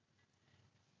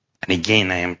 And again,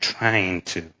 I am trying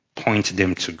to point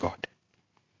them to God.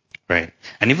 Right?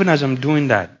 And even as I'm doing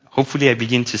that, hopefully I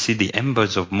begin to see the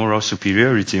embers of moral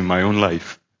superiority in my own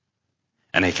life.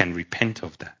 And I can repent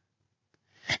of that.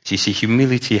 So you see,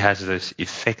 humility has this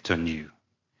effect on you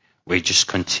where it just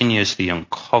continuously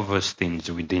uncovers things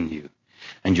within you.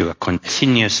 And you are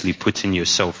continuously putting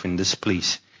yourself in this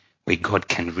place where God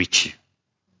can reach you.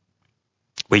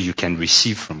 Where you can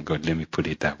receive from God, let me put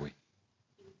it that way.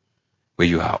 Where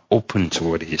you are open to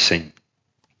what He's saying.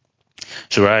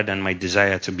 So rather than my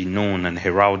desire to be known and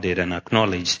heralded and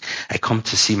acknowledged, I come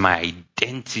to see my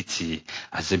identity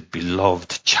as a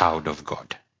beloved child of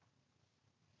God.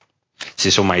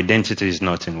 See, so my identity is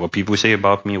not in what people say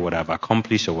about me, what I've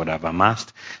accomplished or what I've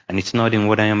amassed, and it's not in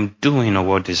what I am doing or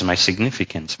what is my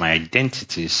significance. My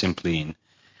identity is simply in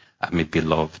I'm a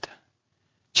beloved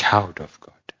child of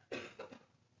God.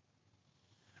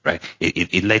 Right?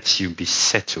 It lets you be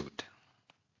settled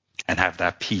and have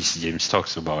that peace James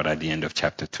talks about at the end of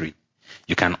chapter 3.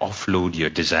 You can offload your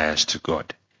desires to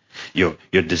God. Your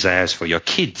desires for your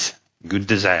kids, good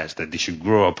desires that they should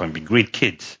grow up and be great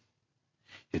kids.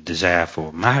 Your desire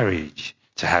for marriage,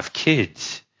 to have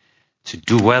kids, to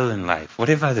do well in life,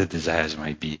 whatever the desires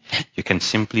might be, you can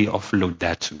simply offload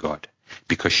that to God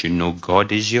because you know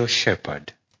God is your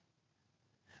shepherd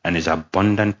and His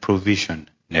abundant provision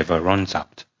never runs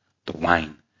out. The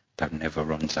wine that never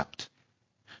runs out.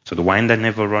 So the wine that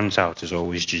never runs out is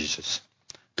always Jesus.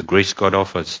 The grace God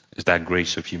offers is that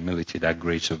grace of humility, that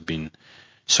grace of being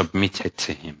submitted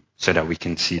to Him so that we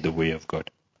can see the way of God.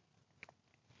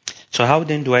 So how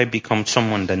then do I become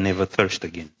someone that never thirsts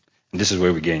again? And this is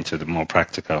where we get into the more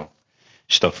practical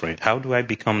stuff, right? How do I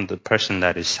become the person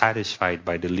that is satisfied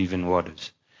by the living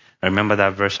waters? I remember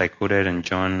that verse I quoted in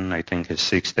John, I think it's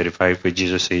 6:35, where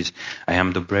Jesus says, I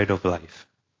am the bread of life.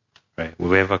 Right?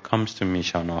 Whoever comes to me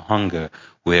shall not hunger.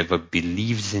 Whoever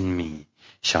believes in me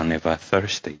shall never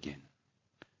thirst again.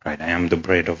 Right? I am the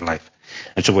bread of life.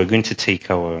 And so we're going to take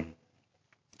our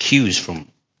cues from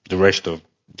the rest of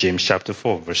James chapter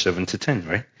 4, verse 7 to 10,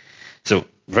 right? So,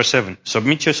 verse 7,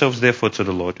 submit yourselves therefore to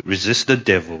the Lord, resist the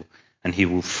devil, and he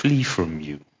will flee from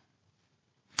you.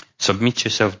 Submit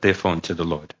yourself therefore unto the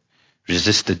Lord.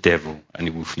 Resist the devil, and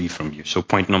he will flee from you. So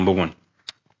point number 1.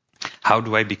 How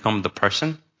do I become the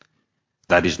person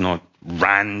that is not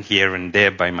ran here and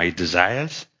there by my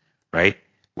desires, right?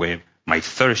 Where my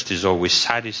thirst is always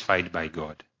satisfied by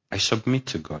God. I submit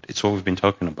to God. It's what we've been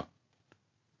talking about,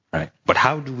 right? But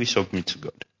how do we submit to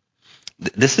God?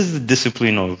 This is the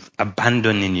discipline of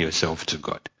abandoning yourself to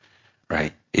God,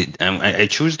 right? I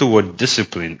choose the word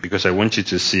discipline because I want you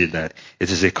to see that it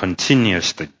is a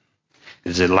continuous thing.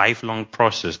 It's a lifelong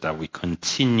process that we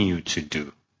continue to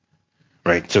do,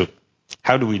 right? So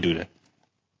how do we do that?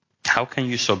 How can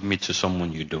you submit to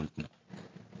someone you don't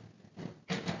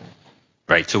know?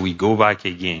 Right, so we go back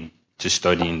again to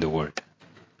studying the Word.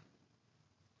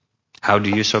 How do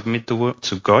you submit the Word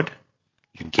to God?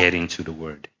 You get into the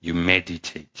Word. You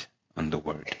meditate on the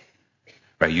Word.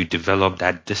 Right, you develop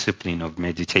that discipline of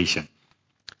meditation.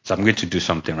 So I'm going to do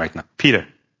something right now. Peter,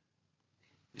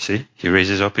 you see, he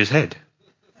raises up his head.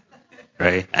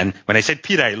 Right, and when I said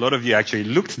Peter, a lot of you actually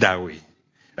looked that way.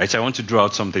 Right, so I want to draw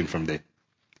out something from there.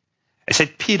 I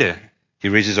said Peter, he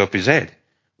raises up his head.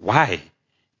 Why?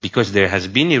 Because there has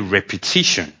been a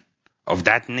repetition of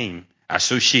that name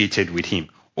associated with him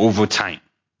over time.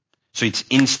 So it's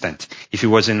instant. If he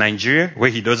was in Nigeria where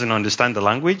he doesn't understand the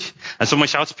language and someone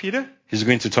shouts Peter, he's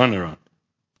going to turn around.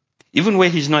 Even where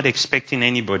he's not expecting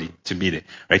anybody to be there,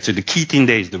 right? So the key thing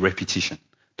there is the repetition,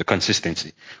 the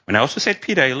consistency. When I also said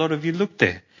Peter, a lot of you looked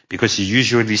there because he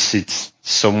usually sits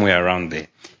somewhere around there.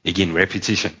 Again,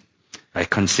 repetition, right?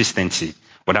 Consistency.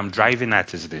 What I'm driving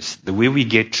at is this. The way we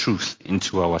get truth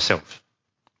into ourselves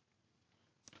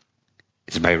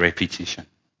is by repetition.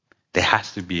 There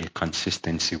has to be a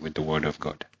consistency with the Word of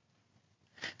God.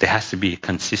 There has to be a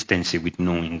consistency with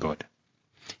knowing God.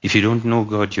 If you don't know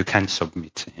God, you can't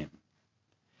submit to Him.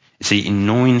 You see, in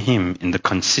knowing Him, in the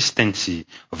consistency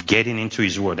of getting into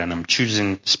His Word, and I'm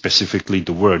choosing specifically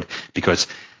the Word because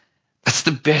that's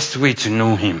the best way to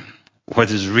know Him. What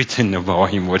is written about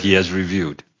Him, what He has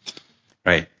revealed.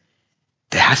 Right?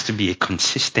 There has to be a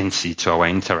consistency to our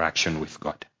interaction with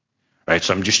God. Right?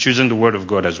 So I'm just choosing the Word of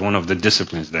God as one of the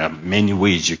disciplines. There are many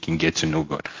ways you can get to know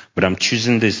God. But I'm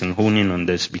choosing this and honing on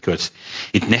this because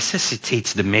it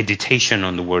necessitates the meditation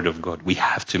on the Word of God. We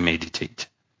have to meditate.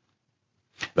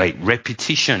 Like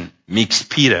repetition makes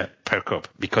Peter perk up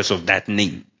because of that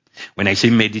name. When I say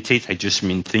meditate, I just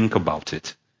mean think about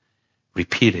it.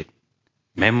 Repeat it.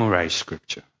 Memorize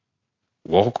scripture.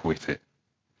 Walk with it.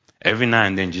 Every now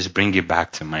and then just bring it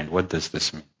back to mind. What does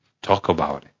this mean? Talk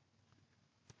about it.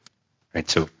 Right?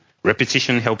 So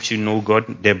repetition helps you know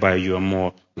God, thereby you are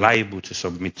more liable to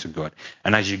submit to God.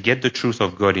 And as you get the truth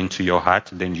of God into your heart,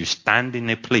 then you stand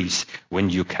in a place when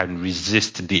you can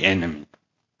resist the enemy.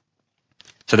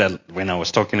 So that when I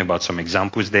was talking about some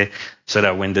examples there, so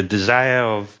that when the desire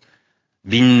of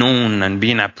being known and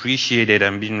being appreciated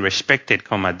and being respected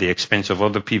come at the expense of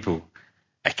other people,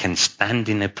 I can stand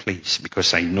in a place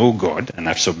because I know God and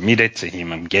I've submitted to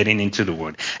Him. I'm getting into the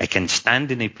Word. I can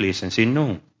stand in a place and say,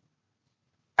 no,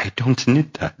 I don't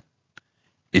need that.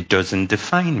 It doesn't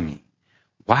define me.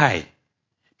 Why?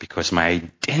 Because my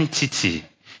identity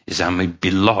is I'm a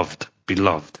beloved,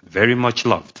 very much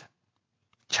loved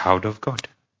child of God.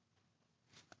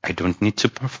 I don't need to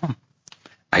perform.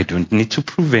 I don't need to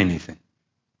prove anything.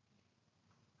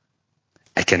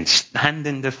 I can stand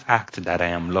in the fact that I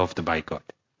am loved by God.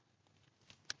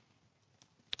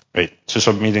 Right? So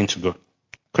submitting to God.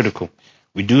 Critical.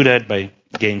 We do that by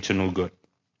getting to know God.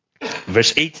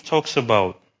 Verse 8 talks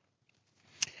about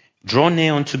draw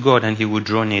near unto God and He will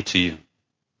draw near to you.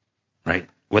 Right?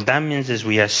 What that means is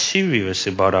we are serious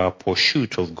about our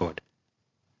pursuit of God.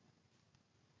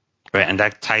 Right? And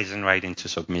that ties in right into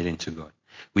submitting to God.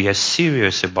 We are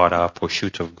serious about our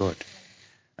pursuit of God.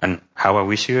 And how are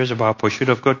we serious about our pursuit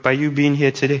of God? By you being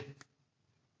here today.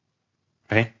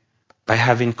 Right? By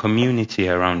having community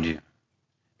around you.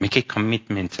 Make a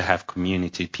commitment to have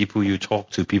community, people you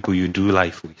talk to, people you do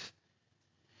life with.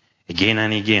 Again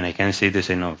and again, I can't say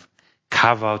this enough.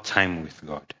 Carve out time with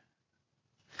God.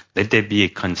 Let there be a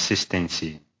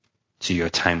consistency to your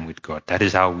time with God. That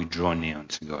is how we draw near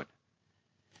unto God.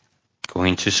 Go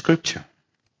into scripture.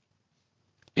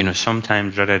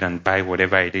 Sometimes rather than buy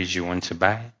whatever it is you want to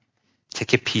buy,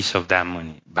 take a piece of that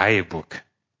money, buy a book.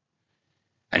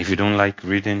 And if you don't like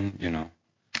reading,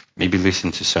 maybe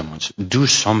listen to sermons. Do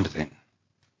something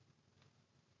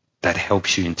that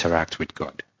helps you interact with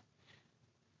God.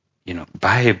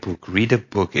 Buy a book, read a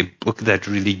book that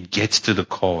really gets to the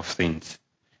core of things.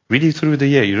 Read it through the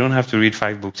year. You don't have to read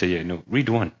 5 books a year. No, read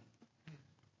one.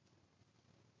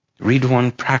 Read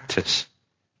one, practice.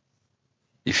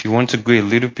 If you want to go a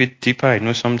little bit deeper, I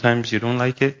know sometimes you don't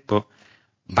like it, but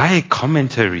buy a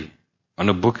commentary on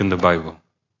a book in the Bible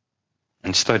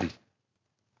and study.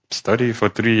 Study for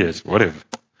 3 years, whatever.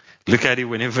 Look at it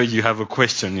whenever you have a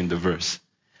question in the verse.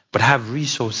 But have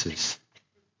resources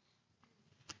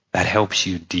that helps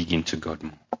you dig into God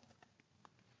more.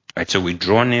 Right, so we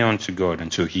draw near unto God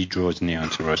until He draws near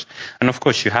unto us. And of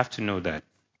course, you have to know that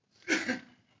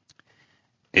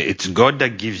it's God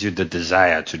that gives you the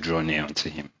desire to draw near unto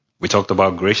Him. We talked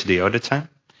about grace the other time,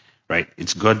 right?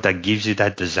 It's God that gives you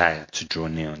that desire to draw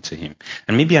near unto Him.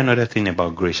 And maybe another thing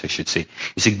about grace, I should say,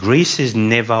 you see, grace is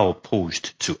never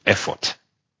opposed to effort.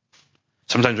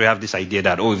 Sometimes we have this idea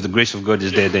that, if the grace of God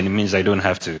is there, then it means I don't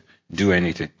have to do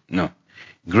anything. No.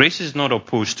 Grace is not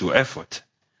opposed to effort.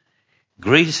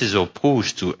 Grace is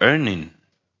opposed to earning.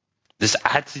 This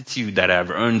attitude that I've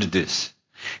earned this.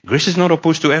 Grace is not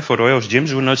opposed to effort, or else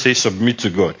James will not say submit to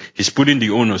God. He's putting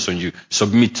the onus on you.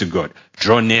 Submit to God.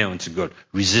 Draw near unto God.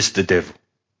 Resist the devil.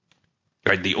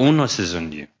 Right? The onus is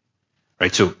on you.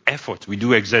 Right? So effort, we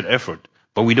do exert effort,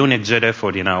 but we don't exert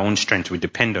effort in our own strength. We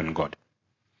depend on God.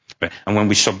 Right? And when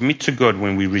we submit to God,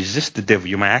 when we resist the devil,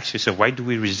 you might ask yourself, why do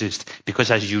we resist? Because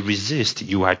as you resist,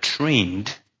 you are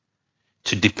trained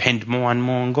to depend more and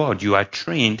more on God. You are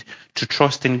trained to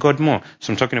trust in God more.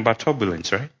 So I'm talking about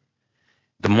turbulence, right?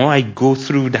 The more I go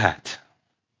through that,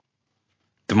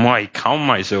 the more I calm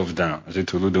myself down. I say,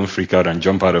 Tolu, don't freak out and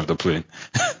jump out of the plane.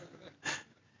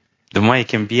 The more I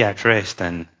can be at rest,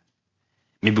 and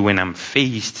maybe when I'm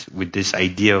faced with this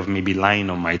idea of maybe lying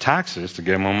on my taxes to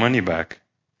get more money back,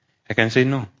 I can say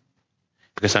no.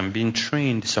 Because I'm being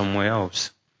trained somewhere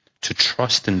else to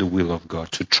trust in the will of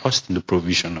God, to trust in the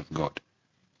provision of God.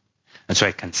 And so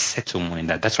I can settle more in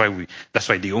that. That's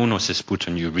why the onus is put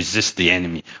on you. Resist the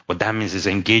enemy. What that means is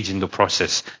engage in the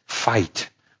process. Fight.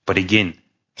 But again,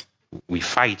 we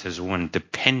fight as one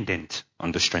dependent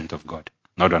on the strength of God,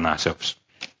 not on ourselves.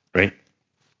 Right?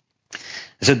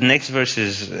 So the next verse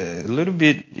is a little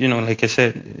bit, like I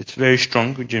said, it's very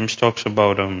strong. James talks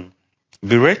about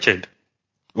be wretched.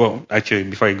 Well, actually,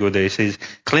 before I go there, it says,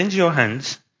 cleanse your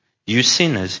hands, you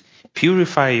sinners,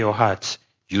 purify your hearts,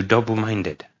 you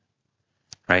double-minded.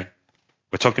 Right?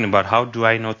 We're talking about how do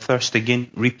I not thirst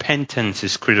again? Repentance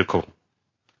is critical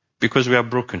because we are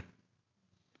broken.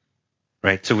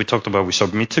 Right? So we talked about we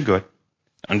submit to God.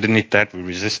 Underneath that, we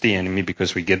resist the enemy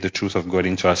because we get the truth of God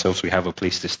into ourselves. We have a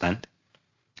place to stand.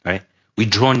 Right? We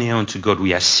draw near unto God.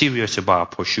 We are serious about our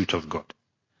pursuit of God.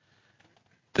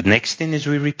 The next thing is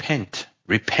we repent.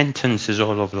 Repentance is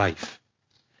all of life.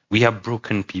 We are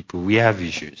broken people. We have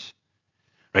issues.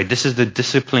 Right? This is the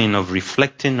discipline of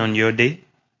reflecting on your day,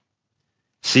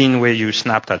 seeing where you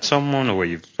snapped at someone, or where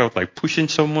you felt like pushing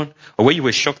someone, or where you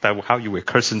were shocked at how you were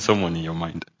cursing someone in your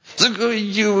mind.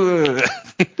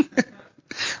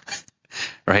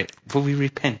 Right? But we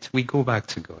repent. We go back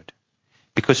to God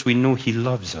because we know He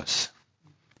loves us.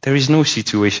 There is no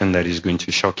situation that is going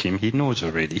to shock Him. He knows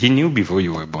already. He knew before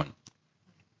you were born.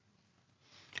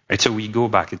 Right? So we go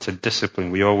back. It's a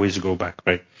discipline. We always go back,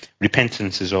 right?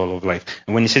 Repentance is all of life.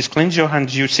 And when He says, cleanse your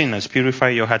hands, you sinners, purify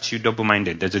your hearts, you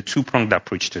double-minded, there's a two-pronged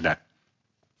approach to that.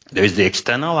 There is the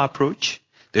external approach.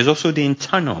 There's also the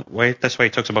internal, right? That's why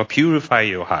He talks about purify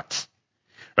your hearts,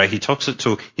 right?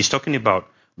 He's talking about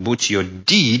both your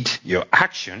deed, your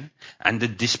action, and the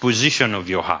disposition of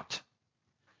your heart.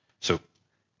 So,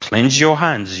 cleanse your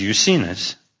hands, you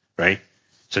sinners, right?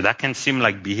 So that can seem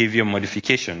like behavior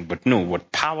modification, but no,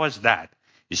 what powers that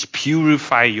is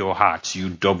purify your hearts, you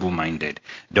double-minded.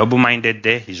 Double-minded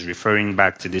there, he's referring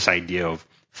back to this idea of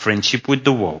friendship with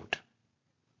the world,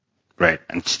 right?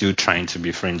 And still trying to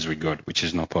be friends with God, which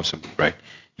is not possible, right?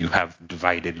 You have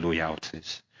divided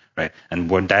loyalties, right? And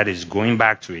what that is going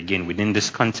back to, again, within this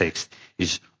context,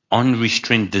 is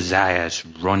unrestrained desires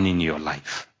running your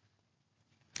life.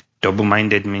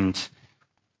 Double-minded means,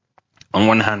 on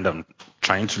one hand, I'm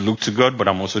trying to look to God, but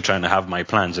I'm also trying to have my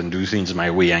plans and do things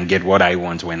my way and get what I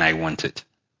want when I want it,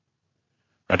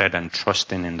 rather than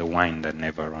trusting in the wine that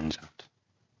never runs out.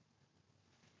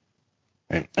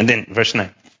 Right? And then verse 9.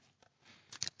 It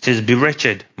says, be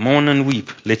wretched, mourn and weep.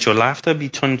 Let your laughter be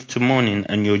turned to mourning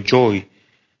and your joy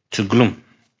to gloom.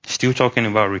 Still talking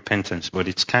about repentance, but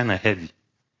it's kind of heavy.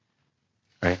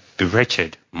 Right? Be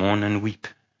wretched, mourn and weep.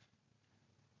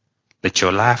 Let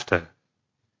your laughter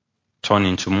turn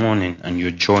into mourning and your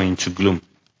joy into gloom.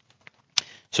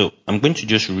 So I'm going to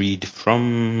just read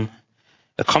from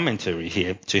a commentary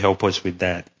here to help us with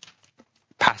that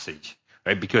passage,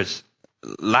 right? Because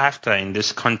laughter in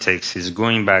this context is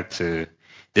going back to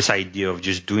this idea of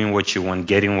just doing what you want,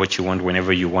 getting what you want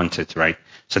whenever you want it, right?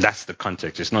 So that's the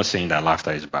context. It's not saying that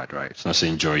laughter is bad, right? It's not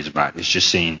saying joy is bad. It's just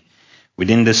saying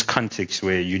within this context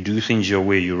where you do things your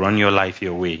way, you run your life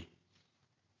your way,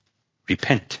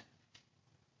 repent.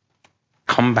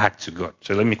 Come back to God.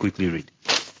 So let me quickly read.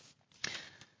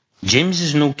 James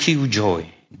is no killjoy,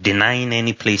 denying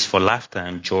any place for laughter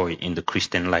and joy in the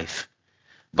Christian life.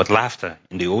 But laughter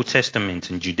in the Old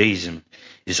Testament and Judaism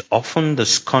is often the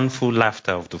scornful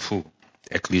laughter of the fool.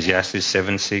 Ecclesiastes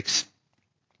 7:6.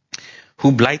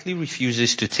 Who blithely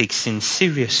refuses to take sin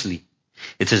seriously.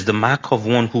 It is the mark of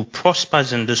one who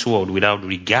prospers in this world without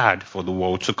regard for the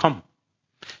world to come.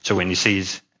 So when he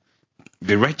says,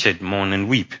 be wretched, mourn and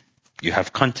weep, you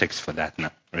have context for that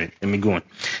now, right? Let me go on.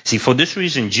 See, for this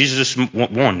reason, Jesus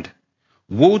warned,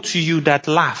 woe to you that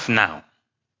laugh now,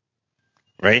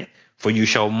 right? For you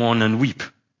shall mourn and weep.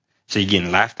 So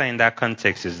again, laughter in that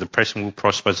context is the person who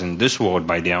prospers in this world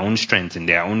by their own strength, in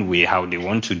their own way, how they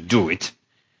want to do it,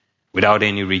 without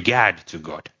any regard to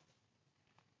God,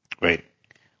 right?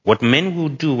 What men will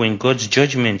do when God's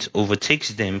judgment overtakes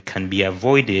them can be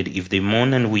avoided if they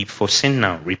mourn and weep for sin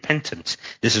now, repentance.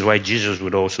 This is why Jesus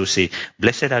would also say,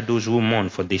 blessed are those who mourn,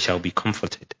 for they shall be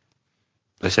comforted.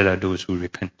 Blessed are those who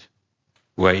repent,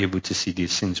 who are able to see their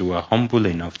sins, who are humble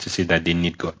enough to see that they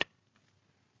need God.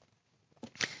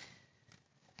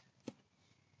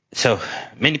 So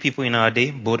many people in our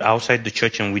day, both outside the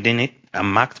church and within it, are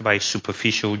marked by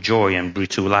superficial joy and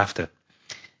brutal laughter.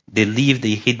 They live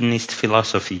the hedonist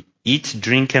philosophy: eat,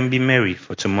 drink, and be merry,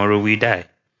 for tomorrow we die.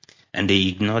 And they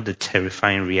ignore the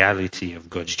terrifying reality of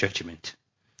God's judgment.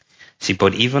 See,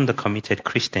 but even the committed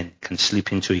Christian can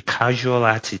slip into a casual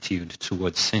attitude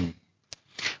towards sin.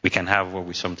 We can have what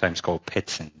we sometimes call pet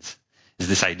sins. It's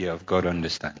this idea of God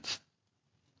understands.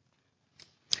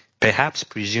 Perhaps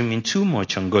presuming too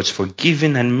much on God's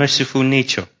forgiving and merciful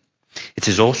nature. It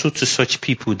is also to such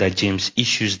people that James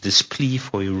issues this plea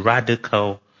for a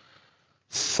radical,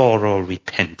 thorough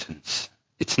repentance.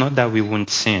 It's not that we won't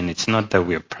sin. It's not that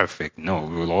we're perfect. No,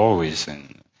 we will always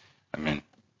sin.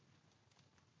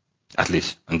 At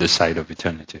least on this side of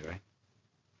eternity, right?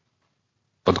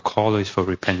 But the call is for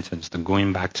repentance, the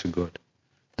going back to God,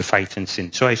 the fighting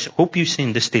sin. So I hope you see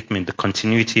in this statement the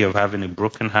continuity of having a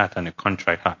broken heart and a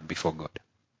contrite heart before God.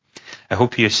 I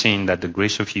hope you're seeing that the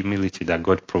grace of humility that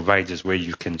God provides is where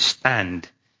you can stand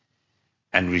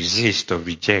and resist or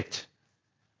reject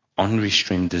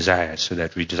unrestrained desires so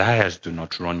that desires do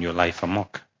not run your life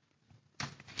amok.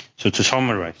 So to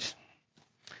summarize,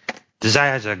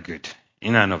 desires are good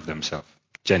in and of themselves,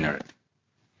 generally,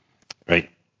 right?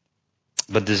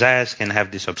 But desires can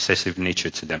have this obsessive nature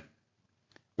to them,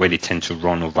 where they tend to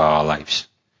run over our lives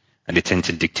and they tend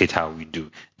to dictate how we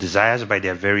do. Desires, by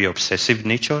their very obsessive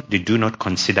nature, they do not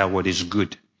consider what is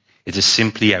good. It is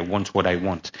simply, I want what I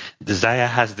want. Desire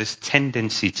has this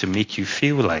tendency to make you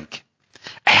feel like,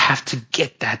 I have to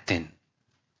get that thing.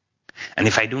 And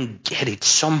if I don't get it,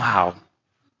 somehow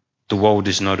the world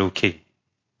is not okay,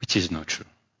 which is not true.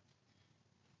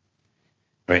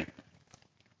 Right?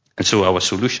 And so our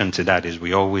solution to that is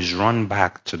we always run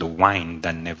back to the wine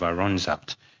that never runs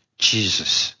out.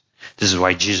 Jesus. This is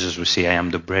why Jesus will say, I am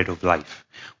the bread of life.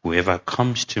 Whoever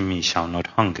comes to me shall not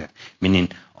hunger. Meaning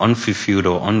unfulfilled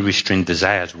or unrestrained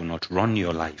desires will not run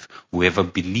your life. Whoever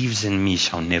believes in me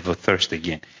shall never thirst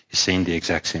again. He's saying the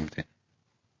exact same thing.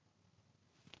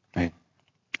 Right?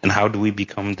 And how do we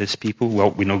become these people?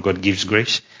 Well, we know God gives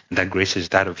grace, and that grace is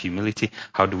that of humility.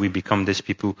 How do we become these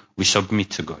people? We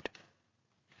submit to God.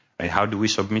 Right? How do we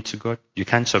submit to God? You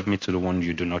can't submit to the one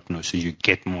you do not know, so you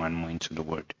get more and more into the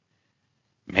Word.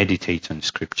 Meditate on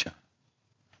Scripture.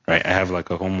 Right? I have like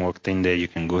a homework thing there. You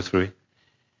can go through it.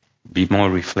 Be more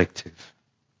reflective.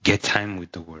 Get time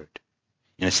with the Word.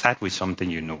 Start with something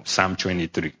you know. Psalm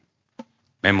 23.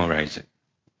 Memorize it.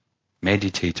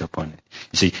 Meditate upon it.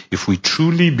 You see, if we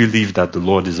truly believe that the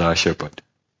Lord is our shepherd,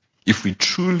 if we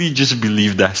truly just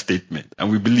believe that statement,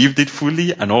 and we believed it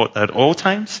fully and at all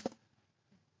times,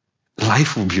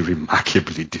 life will be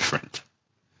remarkably different.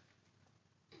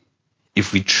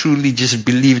 If we truly just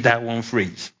believe that one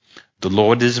phrase, the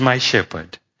Lord is my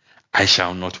shepherd, I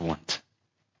shall not want.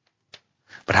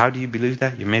 But how do you believe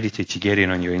that? You meditate, you get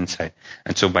it on your inside.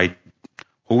 And so by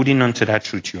holding on to that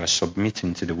truth, you are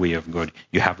submitting to the way of God.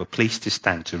 You have a place to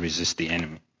stand to resist the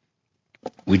enemy.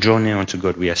 We draw near unto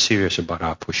God. We are serious about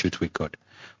our pursuit with God.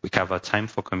 We carve out time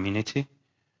for community,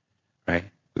 right?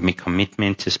 We make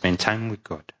commitment to spend time with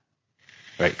God,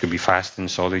 right? It could be fasting,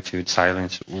 solitude,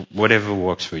 silence, whatever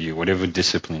works for you, whatever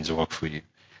disciplines work for you,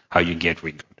 how you get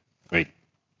with God, right?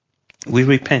 We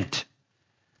repent.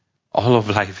 All of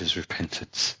life is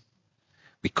repentance.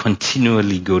 We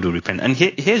continually go to repent. And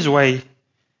here's why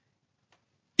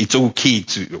it's okay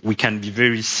we can be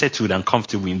very settled and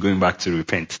comfortable in going back to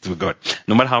repent to God,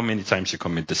 no matter how many times you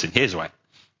commit the sin. Here's why.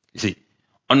 You see,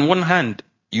 on one hand,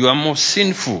 you are more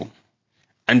sinful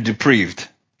and depraved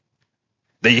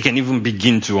than you can even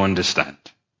begin to understand.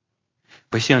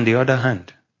 But see, on the other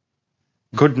hand,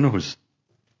 God knows.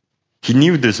 He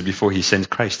knew this before he sent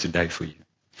Christ to die for you.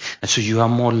 And so you are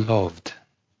more loved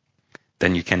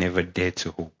than you can ever dare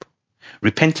to hope.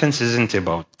 Repentance isn't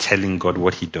about telling God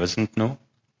what he doesn't know.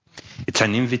 It's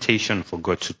an invitation for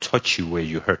God to touch you where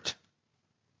you hurt,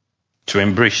 to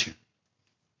embrace you,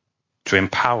 to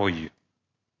empower you,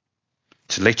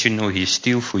 to let you know he's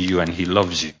still for you and he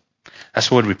loves you. That's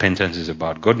what repentance is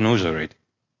about. God knows already.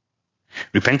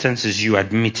 Repentance is you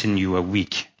admitting you are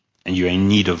weak and you are in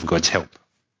need of God's help.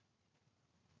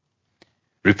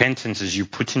 Repentance is you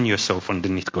putting yourself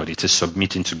underneath God. It is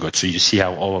submitting to God. So you see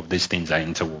how all of these things are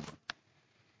interwoven.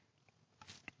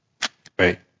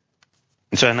 Right?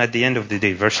 And at the end of the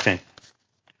day, verse 10,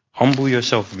 humble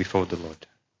yourself before the Lord,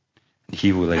 and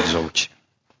he will exalt you.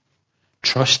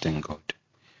 Trust in God.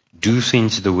 Do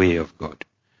things the way of God.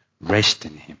 Rest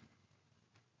in him,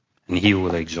 and he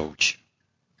will exalt you.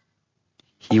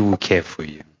 He will care for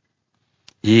you.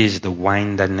 He is the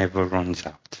wine that never runs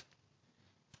out.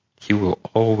 He will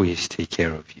always take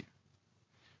care of you.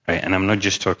 right? And I'm not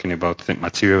just talking about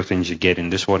material things you get in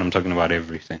this world. I'm talking about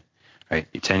everything, right?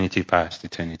 Eternity past,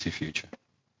 eternity future.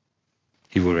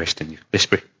 He will rest in you. Let's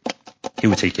pray. He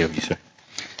will take care of you, sir.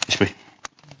 Let's pray.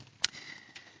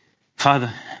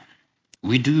 Father,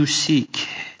 we do seek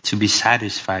to be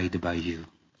satisfied by you,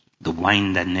 the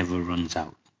wine that never runs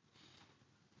out.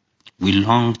 We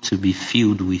long to be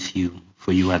filled with you,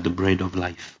 for you are the bread of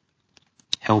life.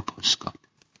 Help us, God.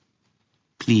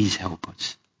 Please help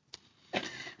us.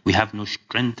 We have no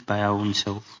strength by our own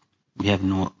self. We have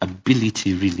no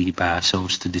ability really by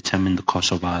ourselves to determine the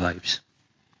course of our lives.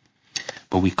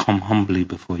 But we come humbly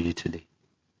before you today.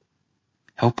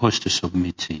 Help us to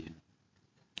submit to you,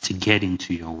 to get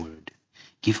into your word.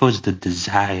 Give us the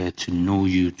desire to know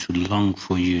you, to long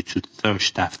for you, to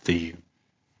thirst after you.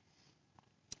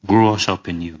 Grow us up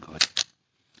in you, God.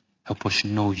 Help us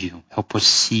know you. Help us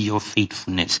see your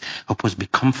faithfulness. Help us be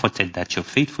comforted that your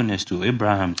faithfulness to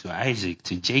Abraham, to Isaac,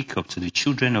 to Jacob, to the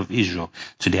children of Israel,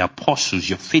 to the apostles,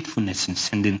 your faithfulness in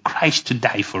sending Christ to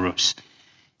die for us,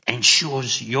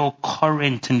 ensures your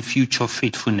current and future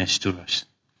faithfulness to us,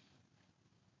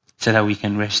 so that we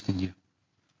can rest in you.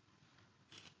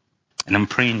 And I'm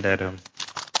praying that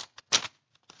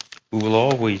we will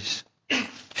always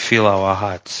fill our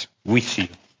hearts with you.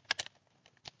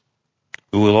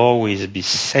 We will always be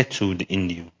settled in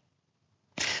you.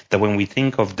 That when we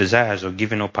think of desires or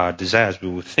giving up our desires, we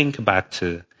will think back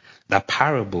to that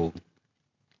parable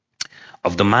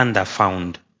of the man that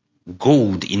found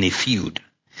gold in a field.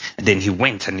 And then he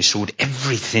went and he sold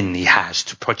everything he has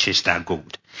to purchase that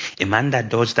gold. A man that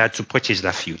does that to purchase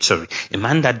that field, a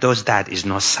man that does that is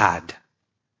not sad.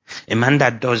 A man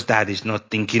that does that is not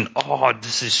thinking, oh,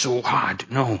 this is so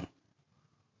hard. No.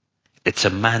 It's a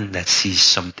man that sees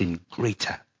something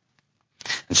greater.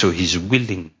 And so he's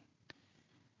willing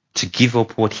to give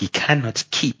up what he cannot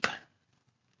keep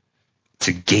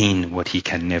to gain what he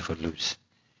can never lose.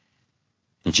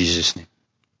 In Jesus' name,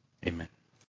 amen.